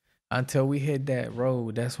like until we hit that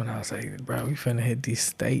road, that's when I was like, bro, we finna hit these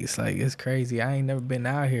states. Like, it's crazy. I ain't never been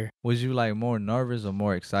out here. Was you like more nervous or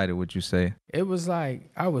more excited, would you say? It was like,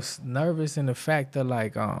 I was nervous in the fact that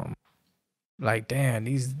like, damn,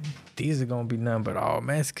 these are gonna be nothing but all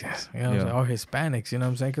Mexicans, you know what I'm saying? All Hispanics, you know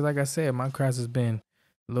what I'm saying? Because like I said, my crowd has been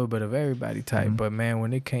a little bit of everybody type. But man,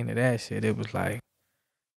 when it came to that shit, it was like,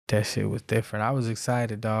 that shit was different. I was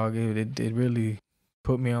excited, dog. It really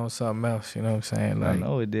put me on something else, you know what I'm saying? Like, I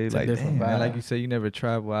know it did. Like, damn, man, like you said, you never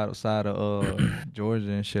traveled outside of Georgia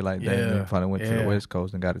and shit like that. You probably went to the West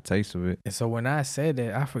Coast and got a taste of it. And so when I said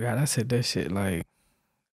that, I forgot I said that shit like, I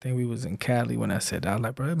think we was in Cali when I said that. I was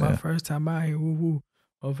like, bro, it's my first time out here. Woo woo.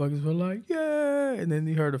 Motherfuckers were like, yeah. And then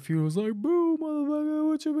you heard a few was like, boo, motherfucker,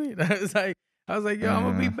 what you mean? I was like, yo, I'm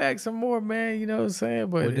gonna be back some more, man. You know what I'm saying?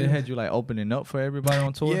 But then had you like opening up for everybody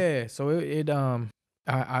on tour? Yeah. So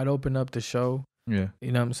I'd open up the show. Yeah.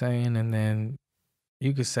 You know what I'm saying? And then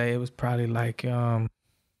you could say it was probably like it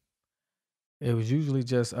was usually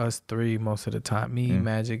just us three most of the time. Me,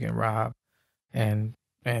 Magic, and Rob. And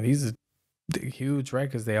these are the huge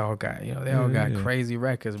records they all got. You know, they all got crazy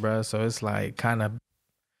records, bro. So it's like kind of,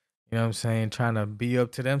 you know what I'm saying, trying to be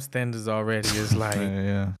up to them standards already. It's like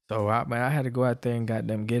so I had to go out there and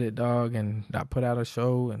goddamn get it, dog. And I put out a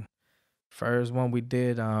show, and first one we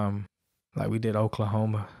did like we did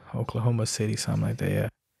Oklahoma City, something like that.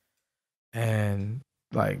 And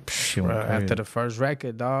like bro, after the first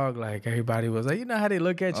record, dog, like everybody was like, you know how they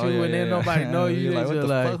look at you and then nobody know you. Like, what the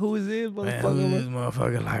like, fuck? Who is this motherfucker? Man, who is this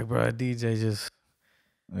motherfucker? Like, bro, DJ just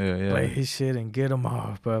play his shit and get him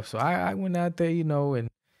off, bro. So I went out there, you know, and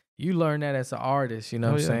you learn that as an artist, you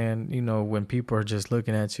know what I'm saying? You know, when people are just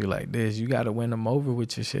looking at you like this, you got to win them over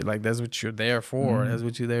with your shit. Like, that's what you're there for. That's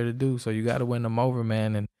what you're there to do. So you got to win them over,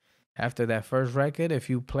 man. And after that first record, if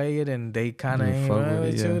you play it and they kind of ain't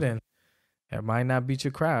with you, then it might not beat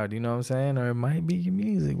your crowd, you know what I'm saying? Or it might be your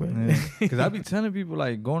music, man. Because I be telling people,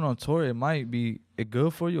 like, going on tour, it might be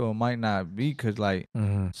good for you or it might not be. Because, like,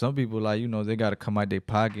 some people, like, you know, they got to come out their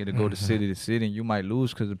pocket to go to city to city. And you might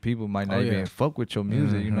lose because the people might not even fuck with your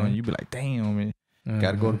music, you know? And you be like, damn, man.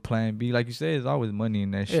 Got to go to plan B. Like you said, there's always money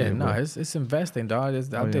in that shit. Yeah, no, it's investing, dog.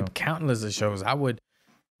 I did countless of shows.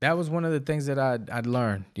 That was one of the things that I'd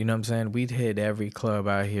learned. You know what I'm saying? We'd hit every club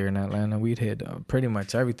out here in Atlanta. We'd hit pretty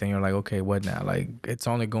much everything. You're like, okay, what now? Like, it's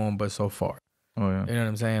only going but so far. Oh, yeah. You know what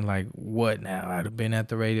I'm saying? Like, what now? I'd have been at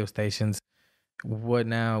the radio stations. What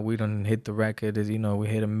now? We done hit the record. You know, we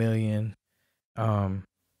hit 1 million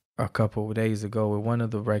a couple of days ago with one of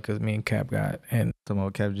the records me and Cap got. And talking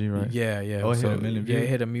about Cap G, right? Yeah. Oh, it hit 1 million views? Yeah, it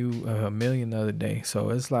hit a million the other day. So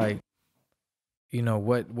it's like, you know,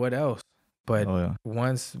 what else? But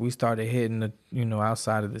once we started hitting the, you know,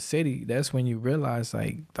 outside of the city, that's when you realize,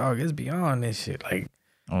 like, dog, it's beyond this shit. Like,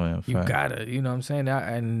 you gotta, you know what I'm saying?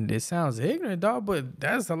 And it sounds ignorant, dog, but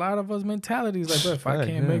that's a lot of us mentalities. Like, bro, if I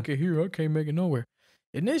can't make it here, I can't make it nowhere.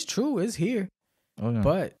 And it's true, it's here.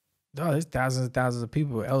 But dog, there's thousands and thousands of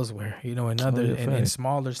people elsewhere, you know, in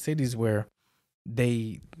smaller cities where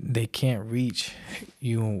they can't reach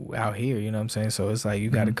you out here, you know what I'm saying? So it's like you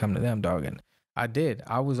gotta come to them, dog. And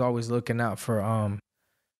I was always looking out for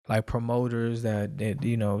like promoters that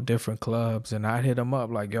you know, different clubs, and I'd hit them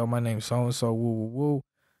up like, yo, my name's so and so, woo woo woo.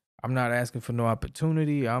 I'm not asking for no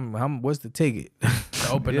opportunity. I'm what's the ticket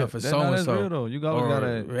to open up for so and so? That's real though. You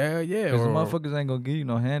gotta because the motherfuckers ain't gonna give you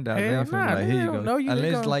no handout. They ain't finna be like, here you go.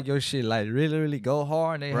 Unless like your shit like really go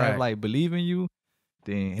hard and they have like believe in you.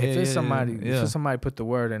 Then if it's somebody put the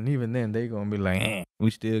word, and even then they gonna be like, we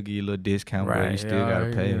still give you a little discount, but you still gotta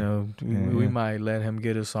pay. You know, we might let him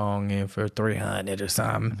get a song in for $300 or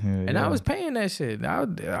something. And I was paying that shit.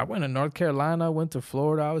 I went to North Carolina, went to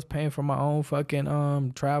Florida. I was paying for my own fucking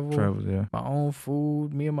travel, my own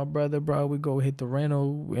food. Me and my brother, bro, we go hit the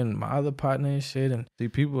rental and my other partner and shit. And see,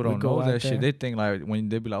 people don't know that shit. They think like when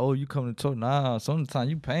they be like, oh, you coming to talk? Nah, sometimes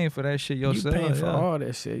you paying for that shit yourself. You paying for all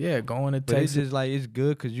that shit. Going to Texas. It's just like it's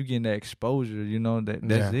good because you getting that exposure, you know,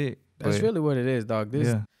 that's it. That's really what it is, dog.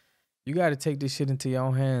 You got to take this shit into your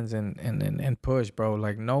own hands and push, bro.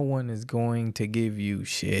 Like, no one is going to give you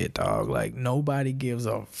shit, dog. Like, nobody gives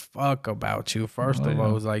a fuck about you. First of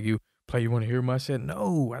all, it's like, you want to hear my shit?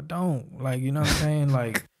 No, I don't. Like, you know what I'm saying?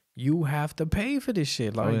 Like, you have to pay for this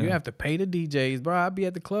shit. Like, you have to pay the DJs, bro. I'd be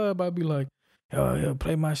at the club. I'd be like, yo,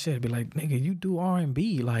 play my shit. I'd be like, nigga, you do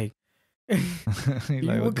R&B. Like,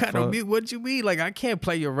 like, what kind of what you mean? Like, I can't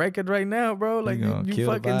play your record right now, bro. Like, you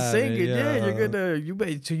fucking sing it. You're gonna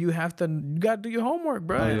you gotta do your homework,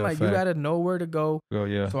 bro. And like, you gotta know where to go.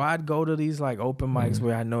 So I'd go to these like open mics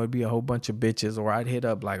where I know it'd be a whole bunch of bitches, or I'd hit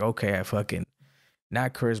up like, okay, I fucking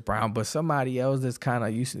not Chris Brown, but somebody else that's kind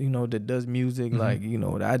of you know, that does music like, you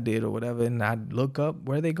know, what I did or whatever, and I'd look up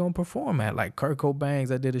where they gonna perform at. Like Kurt Cobain's,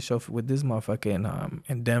 I did a show with this motherfucker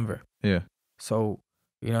in Denver. So,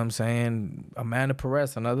 you know what I'm saying? Amanda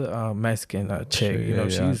Perez, another Mexican chick, you know,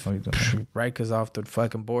 she's rakers off the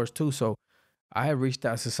fucking boards too. So I had reached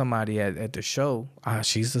out to somebody at the show.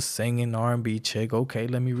 She's a singing R&B chick. Okay,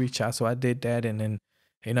 let me reach out. So I did that, and then,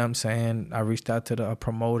 you know what I'm saying, I reached out to the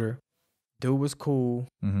promoter. Dude was cool,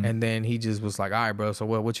 and then he just was like, all right, bro, so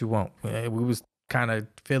what you want? We was kind of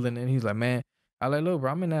feeling it. He's like, man, I like, look,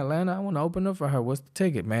 bro, I'm in Atlanta. I want to open up for her. What's the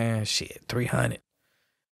ticket? Man, shit, $300.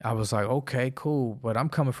 I was like, okay, cool, but I'm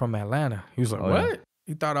coming from Atlanta. He was like, what?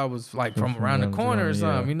 He thought I was like from around the corner or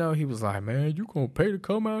something, you know? He was like, man, you gonna pay to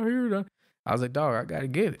come out here? I was like, dog, I gotta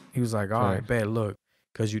get it. He was like, all right, bet, look,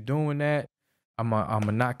 cause you're doing that, I'm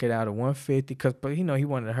gonna knock it out at 150. But you know, he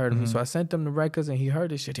wanted to hurt me, so I sent him the records, and he heard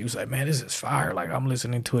this shit. He was like, man, this is fire. Like, I'm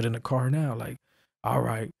listening to it in the car now. Like, all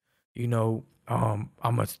right, you know, I'm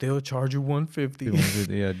gonna still charge you 150.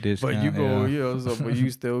 Discount, but you go, you know, so but you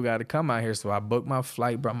still got to come out here. So I booked my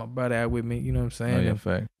flight, brought my brother out with me. You know what I'm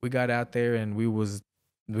saying? We got out there, and we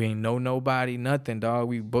ain't know nobody, nothing, dog.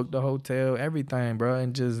 We booked the hotel, everything, bro,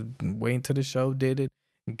 and just waiting till the show. Did it,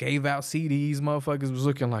 gave out CDs. Motherfuckers was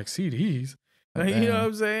looking like CDs. You know what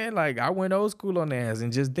I'm saying? Like, I went old school on their ass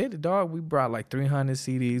and just did it, dog. We brought like 300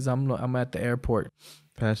 CDs. I'm at the airport.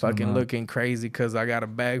 Fucking looking crazy because I got a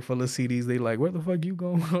bag full of CDs. They like, where the fuck you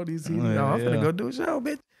going with all these CDs? No, I'm finna go do a show,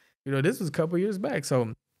 bitch. You know, this was a couple years back.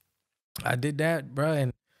 So I did that, bro.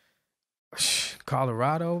 And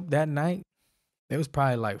Colorado that night, there was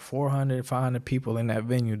probably like 400, 500 people in that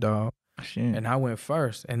venue, dog. Shit. And I went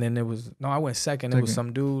first. And then I went second. It was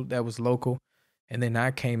some dude that was local. And then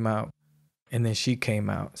I came out. And then she came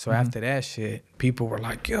out. So after that shit, people were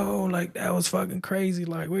like, yo, like, that was fucking crazy.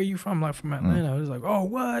 Like, where are you from? Like, from Atlanta. It was like, oh,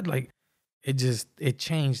 what? Like, it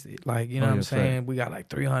changed it. Like, you know what I'm saying? Right. We got like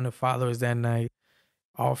 300 followers that night,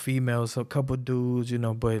 all females, so a couple dudes, you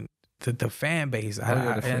know, but the fan base.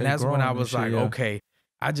 And that's when I was like, okay,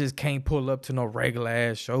 I just can't pull up to no regular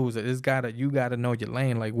ass shows. You gotta know your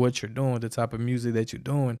lane, like what you're doing, the type of music that you're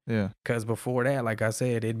doing. Yeah. Cause before that, like I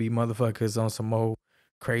said, it'd be motherfuckers on some old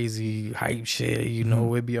crazy hype shit, you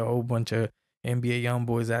know. It'd be a whole bunch of NBA young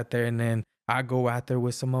boys out there, and then I go out there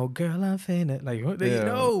with some old girl, I'm finna, like, you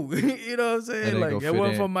know, you know what I'm saying? Like, it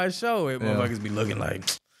wasn't for my show. Motherfuckers be looking like,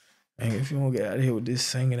 man, if you don't get out of here with this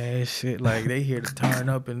singing ass shit, like, they here to turn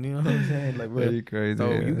up, and you know what I'm saying? Like, bro, crazy.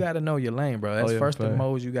 So you gotta know your lane, bro. That's first and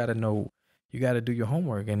most. You gotta know, you gotta do your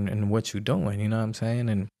homework and what you doing. You know what I'm saying?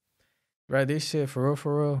 And bro, this shit for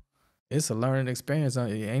real, it's a learning experience.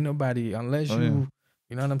 Ain't nobody unless you.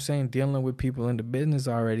 You know what I'm saying? Dealing with people in the business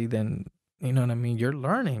already, then you know what I mean? You're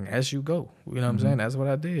learning as you go. You know what I'm saying? That's what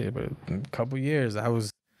I did. But in a couple years, I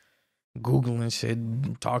was Googling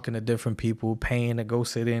shit, talking to different people, paying to go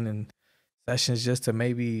sit in and sessions just to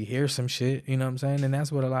maybe hear some shit. You know what I'm saying? And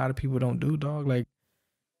that's what a lot of people don't do, dog. Like,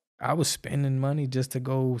 I was spending money just to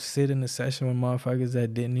go sit in a session with motherfuckers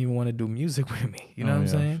that didn't even want to do music with me. You know what I'm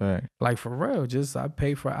saying? Fact. Like, for real, just I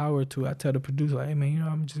pay for an hour or two. I tell the producer, like, hey, man, you know,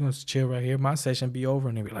 I'm just going to chill right here. My session be over.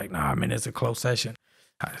 And they be like, nah, man, it's a close session.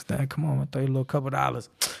 I just think, come on, I'll throw you a little couple $.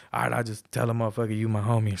 All right, I just tell a motherfucker you my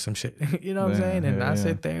homie or some shit. You know what I'm saying? And I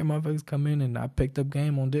sit there, motherfuckers come in, and I picked up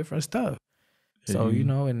game on different stuff. So, you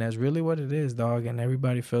know, and that's really what it is, dog. And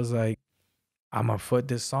everybody feels like I'm going to put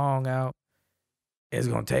this song out. It's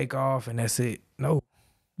going to take off, and that's it. No.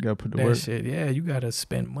 You got to put the that work. Shit, yeah, you got to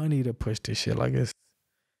spend money to push this shit. Like, it's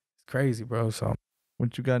crazy, bro. So,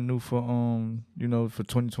 what you got new for, you know, for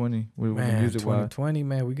 2020? With man, music 2020,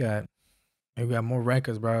 man, we got more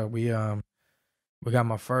records, bro. We got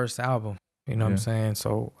my first album. You know what I'm saying?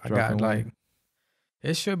 So I got like,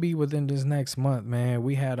 it should be within this next month, man.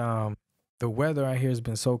 We had the weather out here has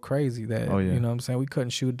been so crazy that you know what I'm saying, we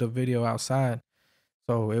couldn't shoot the video outside.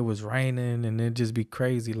 So it was raining and it just be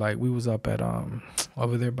crazy. Like, we was up at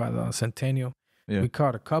over there by the Centennial. We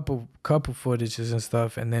caught a couple footages and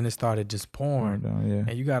stuff, and then it started just pouring.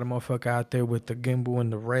 And you got a motherfucker out there with the gimbal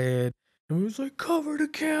and the red. And we was like, cover the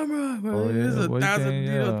camera. Man. This is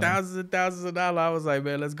thousands and thousands of dollars. I was like,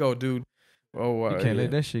 man, let's go, dude. Oh, you can't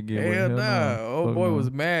let that shit get away. Hell nah. Old boy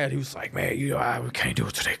was mad. He was like, man, you know, we can't do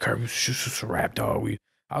it today, Kirby. It's a rap, dog.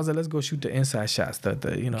 I was like, let's go shoot the inside shots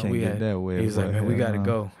that you know, we had. That way, he was like, man, we gotta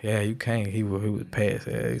go. Yeah, you can't. He was pissed.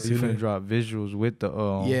 Yeah, you finna drop visuals with the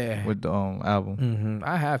album.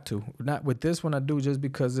 I have to. Not with this one, I do, just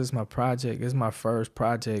because it's my project. It's my first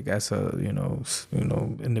project as a you know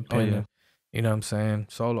independent. You know what I'm saying?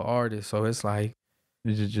 Solo artist. So it's like,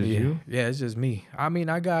 is it just you? Yeah, it's just me. I mean,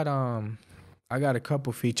 I got a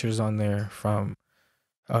couple features on there from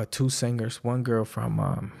 2 singers. One girl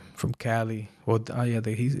from Cali. Well,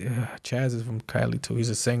 Chaz is from Cali too. He's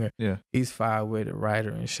a singer. Yeah. He's fire with a writer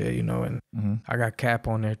and shit, you know. And I got Cap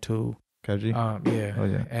on there too. KG? Yeah. Oh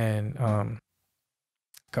yeah. And a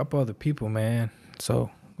couple other people, man.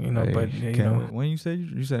 So, you know, but you know, when you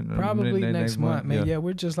said probably next month, man. Yeah,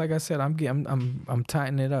 we're just, like I said, I'm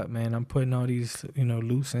tightening it up, man. I'm putting all these, you know,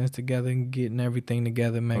 loose ends together and getting everything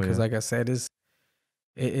together, man. Because like I said,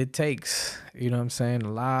 it takes, you know what I'm saying,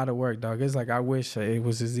 a lot of work, dog. It's like, I wish it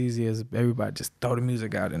was as easy as everybody just throw the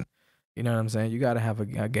music out, and you know what I'm saying. You got to have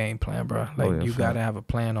a game plan, bro. Like you got to have a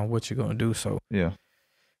plan on what you're gonna do. So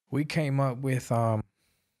we came up with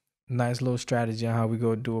nice little strategy on how we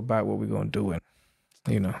gonna do about what we're gonna do. And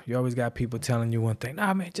you know, you always got people telling you one thing,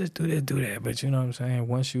 nah, man, just do this, do that. But you know what I'm saying?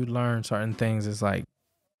 Once you learn certain things, it's like,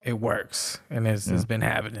 it works. And it's been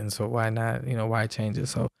happening. So why not, you know, why change it?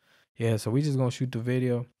 So, yeah, so we just going to shoot the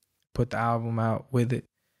video, put the album out with it,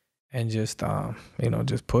 and just, you know,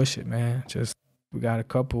 just push it, man. We got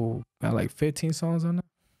like 15 songs on there.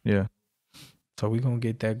 Yeah. So we going to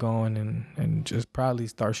get that going and just probably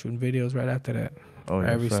start shooting videos right after that.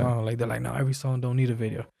 Every song. Like, they're like, no, every song don't need a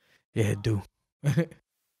video. Yeah, it do.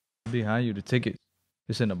 Behind you, the tickets,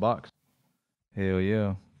 it's in the box. Hell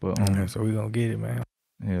yeah. But so we gonna get it, man.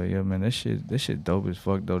 Hell yeah, man. That shit dope as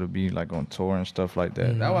fuck though, to be like on tour and stuff like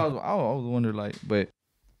that. That I was wondering, like, but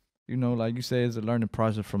you know, like you said, it's a learning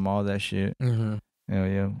process from all that shit. Hell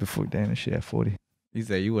yeah. Before that shit at 40. You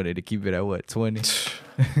said you wanted to keep it at what, 20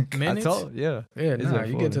 minutes? Yeah, nah,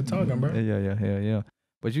 you get to talking, bro. Yeah.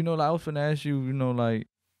 But you know, like, I was finna ask you, you know, like,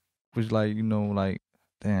 was like, you know, like,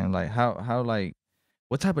 damn, like how like,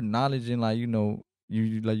 what type of knowledge and like, you know,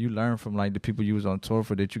 you learn from like the people you was on tour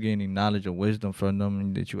for, that you get any knowledge or wisdom from them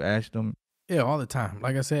and that you ask them? Yeah, all the time.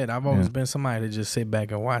 Like I said, I've always been somebody to just sit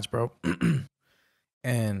back and watch, bro.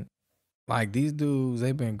 And like, these dudes,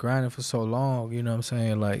 they've been grinding for so long, you know what I'm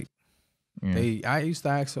saying? Like, I used to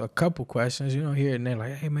ask a couple questions, you know, here and there,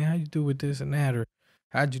 like, hey man, how you do with this and that, or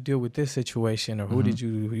how'd you deal with this situation, or who did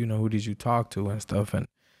you talk to and stuff. And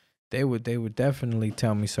they would definitely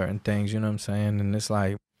tell me certain things, you know what I'm saying? And it's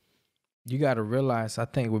like, you got to realize, I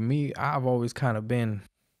think with me, I've always kind of been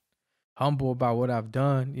humble about what I've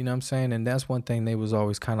done, you know what I'm saying? And that's one thing they was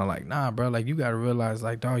always kind of like, nah, bro, like, you got to realize,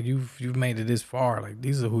 like, dog, you've made it this far. Like,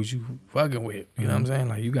 these are who you fucking with, you know what I'm saying?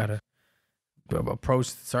 Like, you got to approach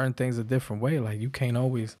certain things a different way. Like, you can't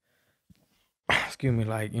always, excuse me,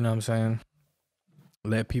 like, you know what I'm saying,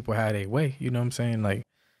 let people have their way, you know what I'm saying? Like,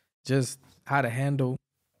 just how to handle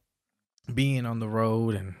being on the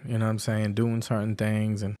road and, you know what I'm saying, doing certain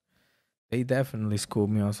things. And they definitely schooled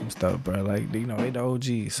me on some stuff, bro. Like, you know, they the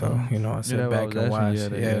OG, so, you know, I sit back and watch.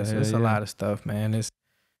 So it's a lot of stuff, man.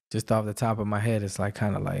 just off the top of my head, it's like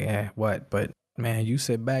kind of like, what? But man, you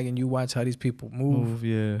sit back and you watch how these people move.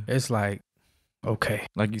 Yeah. It's like, okay.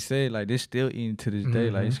 Like you said, like they're still eating to this day.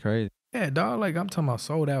 Like it's crazy. Yeah, dog. Like I'm talking about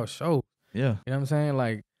sold out shows. Yeah. You know what I'm saying?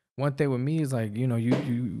 Like one thing with me is like, you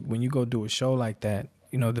when you go do a show like that,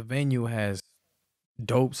 the venue has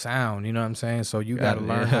dope sound. You know what I'm saying? So you got to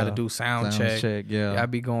learn how to do sound check. Yeah. I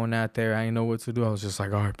be going out there. I ain't know what to do. I was just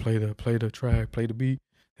like, all right, play the track, play the beat.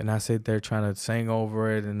 And I sit there trying to sing over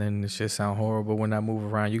it, and then the shit sound horrible when I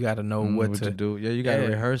move around. You got to know what to do. Yeah, you got to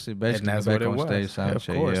rehearse it. Basically, and that's back what it on was. stage sound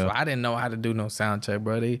check. Of course. Yeah. So I didn't know how to do no sound check,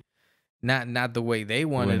 bro. Not the way they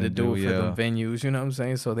wanted to do it for the venues. You know what I'm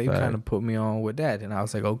saying? So they kind of put me on with that, and I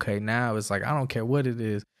was like, okay, now it's like I don't care what it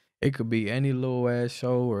is. It could be any little ass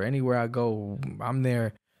show or anywhere I go. I'm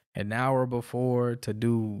there an hour before to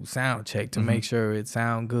do sound check to make sure it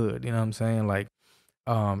sound good. You know what I'm saying? Like,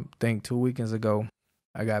 think 2 weekends ago,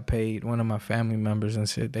 I got paid. One of my family members and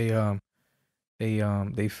shit. They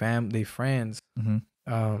friends.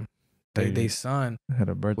 They son had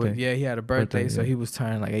a birthday. He had a birthday, so he was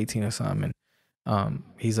turning like 18 or something. And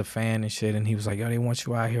he's a fan and shit, and he was like, yo, they want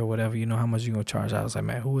you out here, whatever. You know how much you gonna charge? I was like,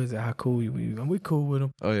 man, who is it? How cool you? We cool with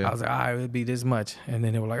him. Oh yeah. I was like, all right, it'll be this much, and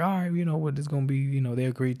then they were like, all right, you know what, it's gonna be. They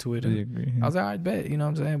agreed to it. I was like, all right, bet. You know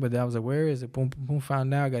what I'm saying? But I was like, where is it? Boom, boom, boom.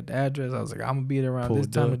 Found out, got the address. I was like, I'm gonna be there around this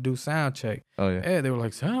time to do sound check. Oh yeah. Yeah, they were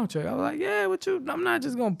like, sound check. I was like, yeah, what you? I'm not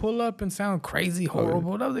just gonna pull up and sound crazy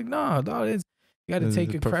horrible. I was like, no, dog, you got to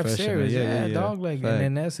take your craft serious. Yeah, dog. Like,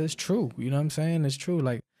 and then it's true. You know what I'm saying? It's true.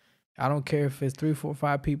 Like, I don't care if it's 3, 4,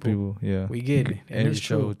 5 people. Yeah, we get it. And every it's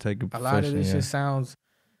true. A lot of this just sounds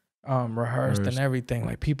rehearsed and everything.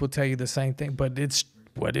 Like people tell you the same thing, but it's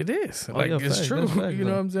what it is. Like it's true. You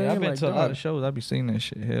know what I'm saying? Yeah, I've been like, to a lot of shows. I be seeing that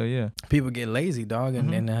shit. Hell yeah. People get lazy, dog,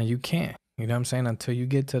 and now you can't. You know what I'm saying? Until you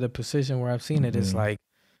get to the position where I've seen it, it's like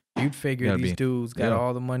you'd figure these dudes got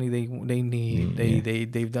all the money they need.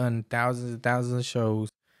 They've done thousands and thousands of shows.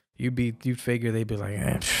 You'd figure they'd be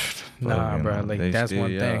like, nah, bro. Like that's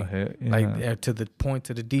one thing. Like to the point,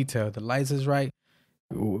 to the detail. The lights is right.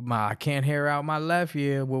 I can't hear out my left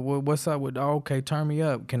ear. What's up with? Okay, turn me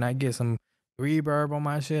up. Can I get some reverb on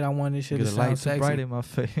my shit? I want this shit to sound sexy. Bright in my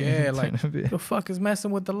face. Yeah, like the fuck is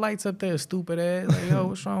messing with the lights up there, stupid ass. Like, yo,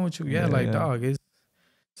 what's wrong with you? Yeah, dog.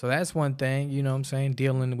 So that's one thing. You know what I'm saying?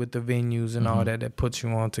 Dealing with the venues and all that puts you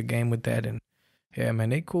on to game with that. And yeah, man,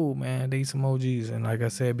 they cool, man. They some OGs. And like I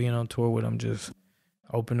said, being on tour with them just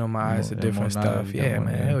opened up my eyes to different stuff. Yeah,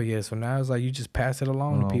 man. Hell yeah. So now it's like you just pass it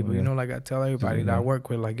along to people. You know, like I tell everybody that I work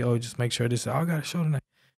with, like, yo, just make sure this, I got a show tonight.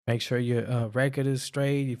 Make sure your record is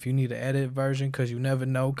straight. If you need an edit version, because you never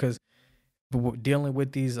know. Because dealing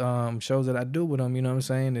with these shows that I do with them, you know what I'm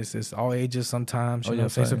saying? It's all ages sometimes. You know what I'm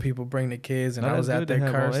saying? Some people bring the kids, and I was out there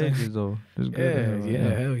cursing. All ages, though.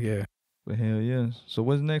 Hell yeah. But hell yeah. So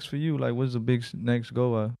what's next for you? Like, what's the big next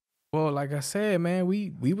go? Well, like I said, man,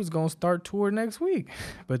 we was gonna start tour next week,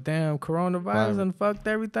 but damn, coronavirus done fucked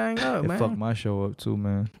everything up, man. It fucked my show up too,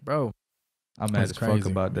 man. Bro, I'm mad as fuck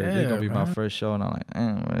about that. It's gonna be my first show, and I'm like,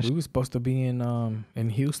 man. We was supposed to be in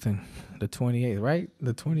Houston, the 28th, right?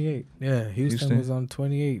 The 28th. Yeah, Houston was on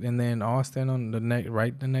 28th, and then Austin on the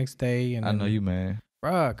next day. And I know you, man.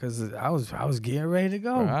 Bro, cause I was getting ready to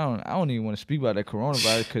go. Bro, I don't even want to speak about that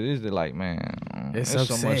coronavirus, cause it's like, man, it's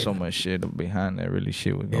so much shit behind that really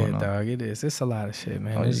shit was going on. Yeah, dog, it is. It's a lot of shit,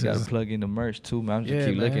 man. Oh, you gotta plug in the merch too, man. I'm just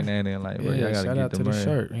keep looking at it and like, bro, y'all gotta get the merch.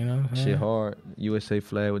 Shirt, you know, shit hard. USA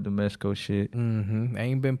flag with the Mexico shit.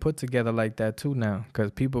 Ain't been put together like that too now, cause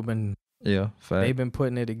people been. Yeah, fact. They've been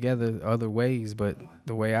putting it together other ways, but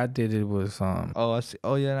the way I did it was Oh, I see.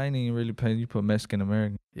 Oh yeah, I ain't even really paying. You put Mexican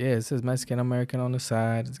American. Yeah, it says Mexican American on the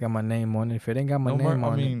side. It's got my name on it. If it ain't got my name on it,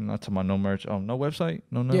 I mean, not talking about no merch. No website,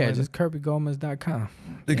 no. Yeah, just KirbyGomez.com.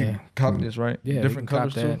 They can copy this, right? Yeah, different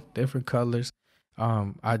colors too. Different colors. I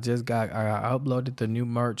uploaded the new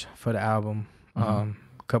merch for the album a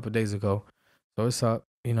couple days ago, so it's up.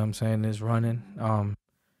 You know what I'm saying? It's running.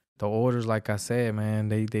 The orders, like I said, man,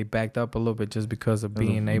 they backed up a little bit just because of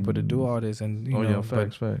being able to do all this, and you know,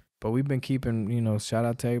 facts. But we've been keeping, you know, shout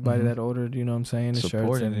out to everybody that ordered, you know what I'm saying, the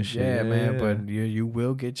supporting shirts and shit. Yeah, man. But you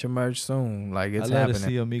will get your merch soon, like it's happening. I love to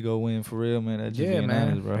see Amigo win for real, man. That's just being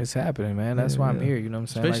honest, bro. It's happening, man. That's why I'm here. You know what I'm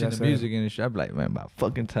saying? Especially like the music industry. I be like, man, about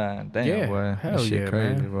fucking time. Damn, boy. Hell that shit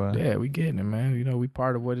crazy, man. Bro. Yeah, we getting it, man. You know, we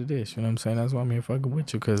part of what it is. You know what I'm saying? That's why I'm here fucking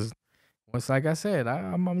with you, because. It's like I said,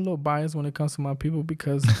 I'm a little biased when it comes to my people,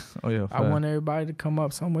 because I want everybody to come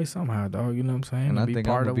up some way, somehow, dog. You know what I'm saying? And I think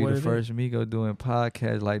I'm going to be the first is. Amigo doing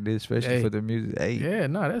podcasts like this, especially for the music. Hey. Yeah,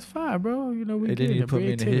 no, that's fine, bro. You know, we didn't even put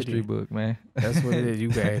me in the history book, man. That's what it is.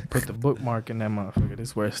 You got put the bookmark in that motherfucker.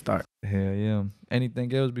 That's where it starts. Hell yeah.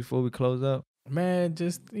 Anything else before we close up? Man,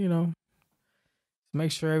 just, make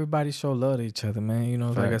sure everybody show love to each other, man.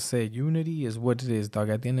 Like I said, unity is what it is, dog.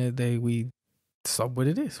 At the end of the day, so what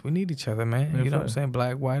it is. We need each other, man. You know what I'm saying?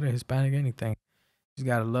 Black, white, or Hispanic, anything. Just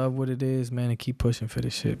gotta love what it is, man, and keep pushing for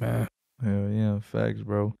this shit, man. Hell yeah, facts,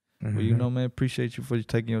 bro. Mm-hmm. Well, man, appreciate you for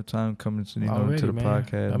taking your time coming to, to the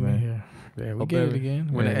podcast, man. Here. Yeah, we get it again.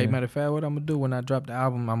 Matter of fact, what I'm gonna do when I drop the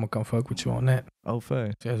album, I'm gonna come fuck with you on that. Oh,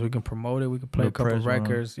 fact. Yes, we can promote it. We can play a couple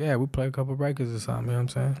records. Yeah, we play a couple records or something. You know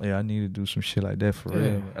what I'm saying? Yeah, I need to do some shit like that for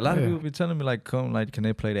real. A lot of people be telling me like, come, like, can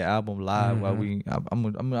they play the album live while we?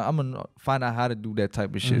 I'm gonna find out how to do that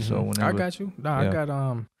type of shit. So whenever I got you. No, I got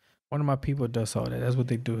one of my people does all that. That's what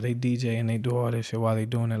they do. They DJ and they do all that shit while they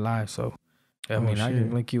doing it live. So I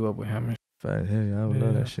can link you up with him. Fact, hell yeah, I would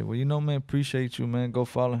love that shit. Well, man, appreciate you, man. Go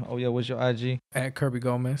follow. Oh yeah, what's your IG? At Kirby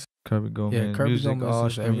Gomez. Kirby Gomez. Yeah, Kirby Music, Gomez all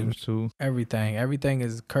is streams too. Everything. Everything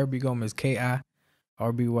is Kirby Gomez. KIRBYGOMEZ.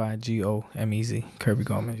 Kirby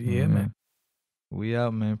Gomez. Yeah, man. We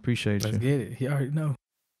out, man. Appreciate you. Let's get it. You already know.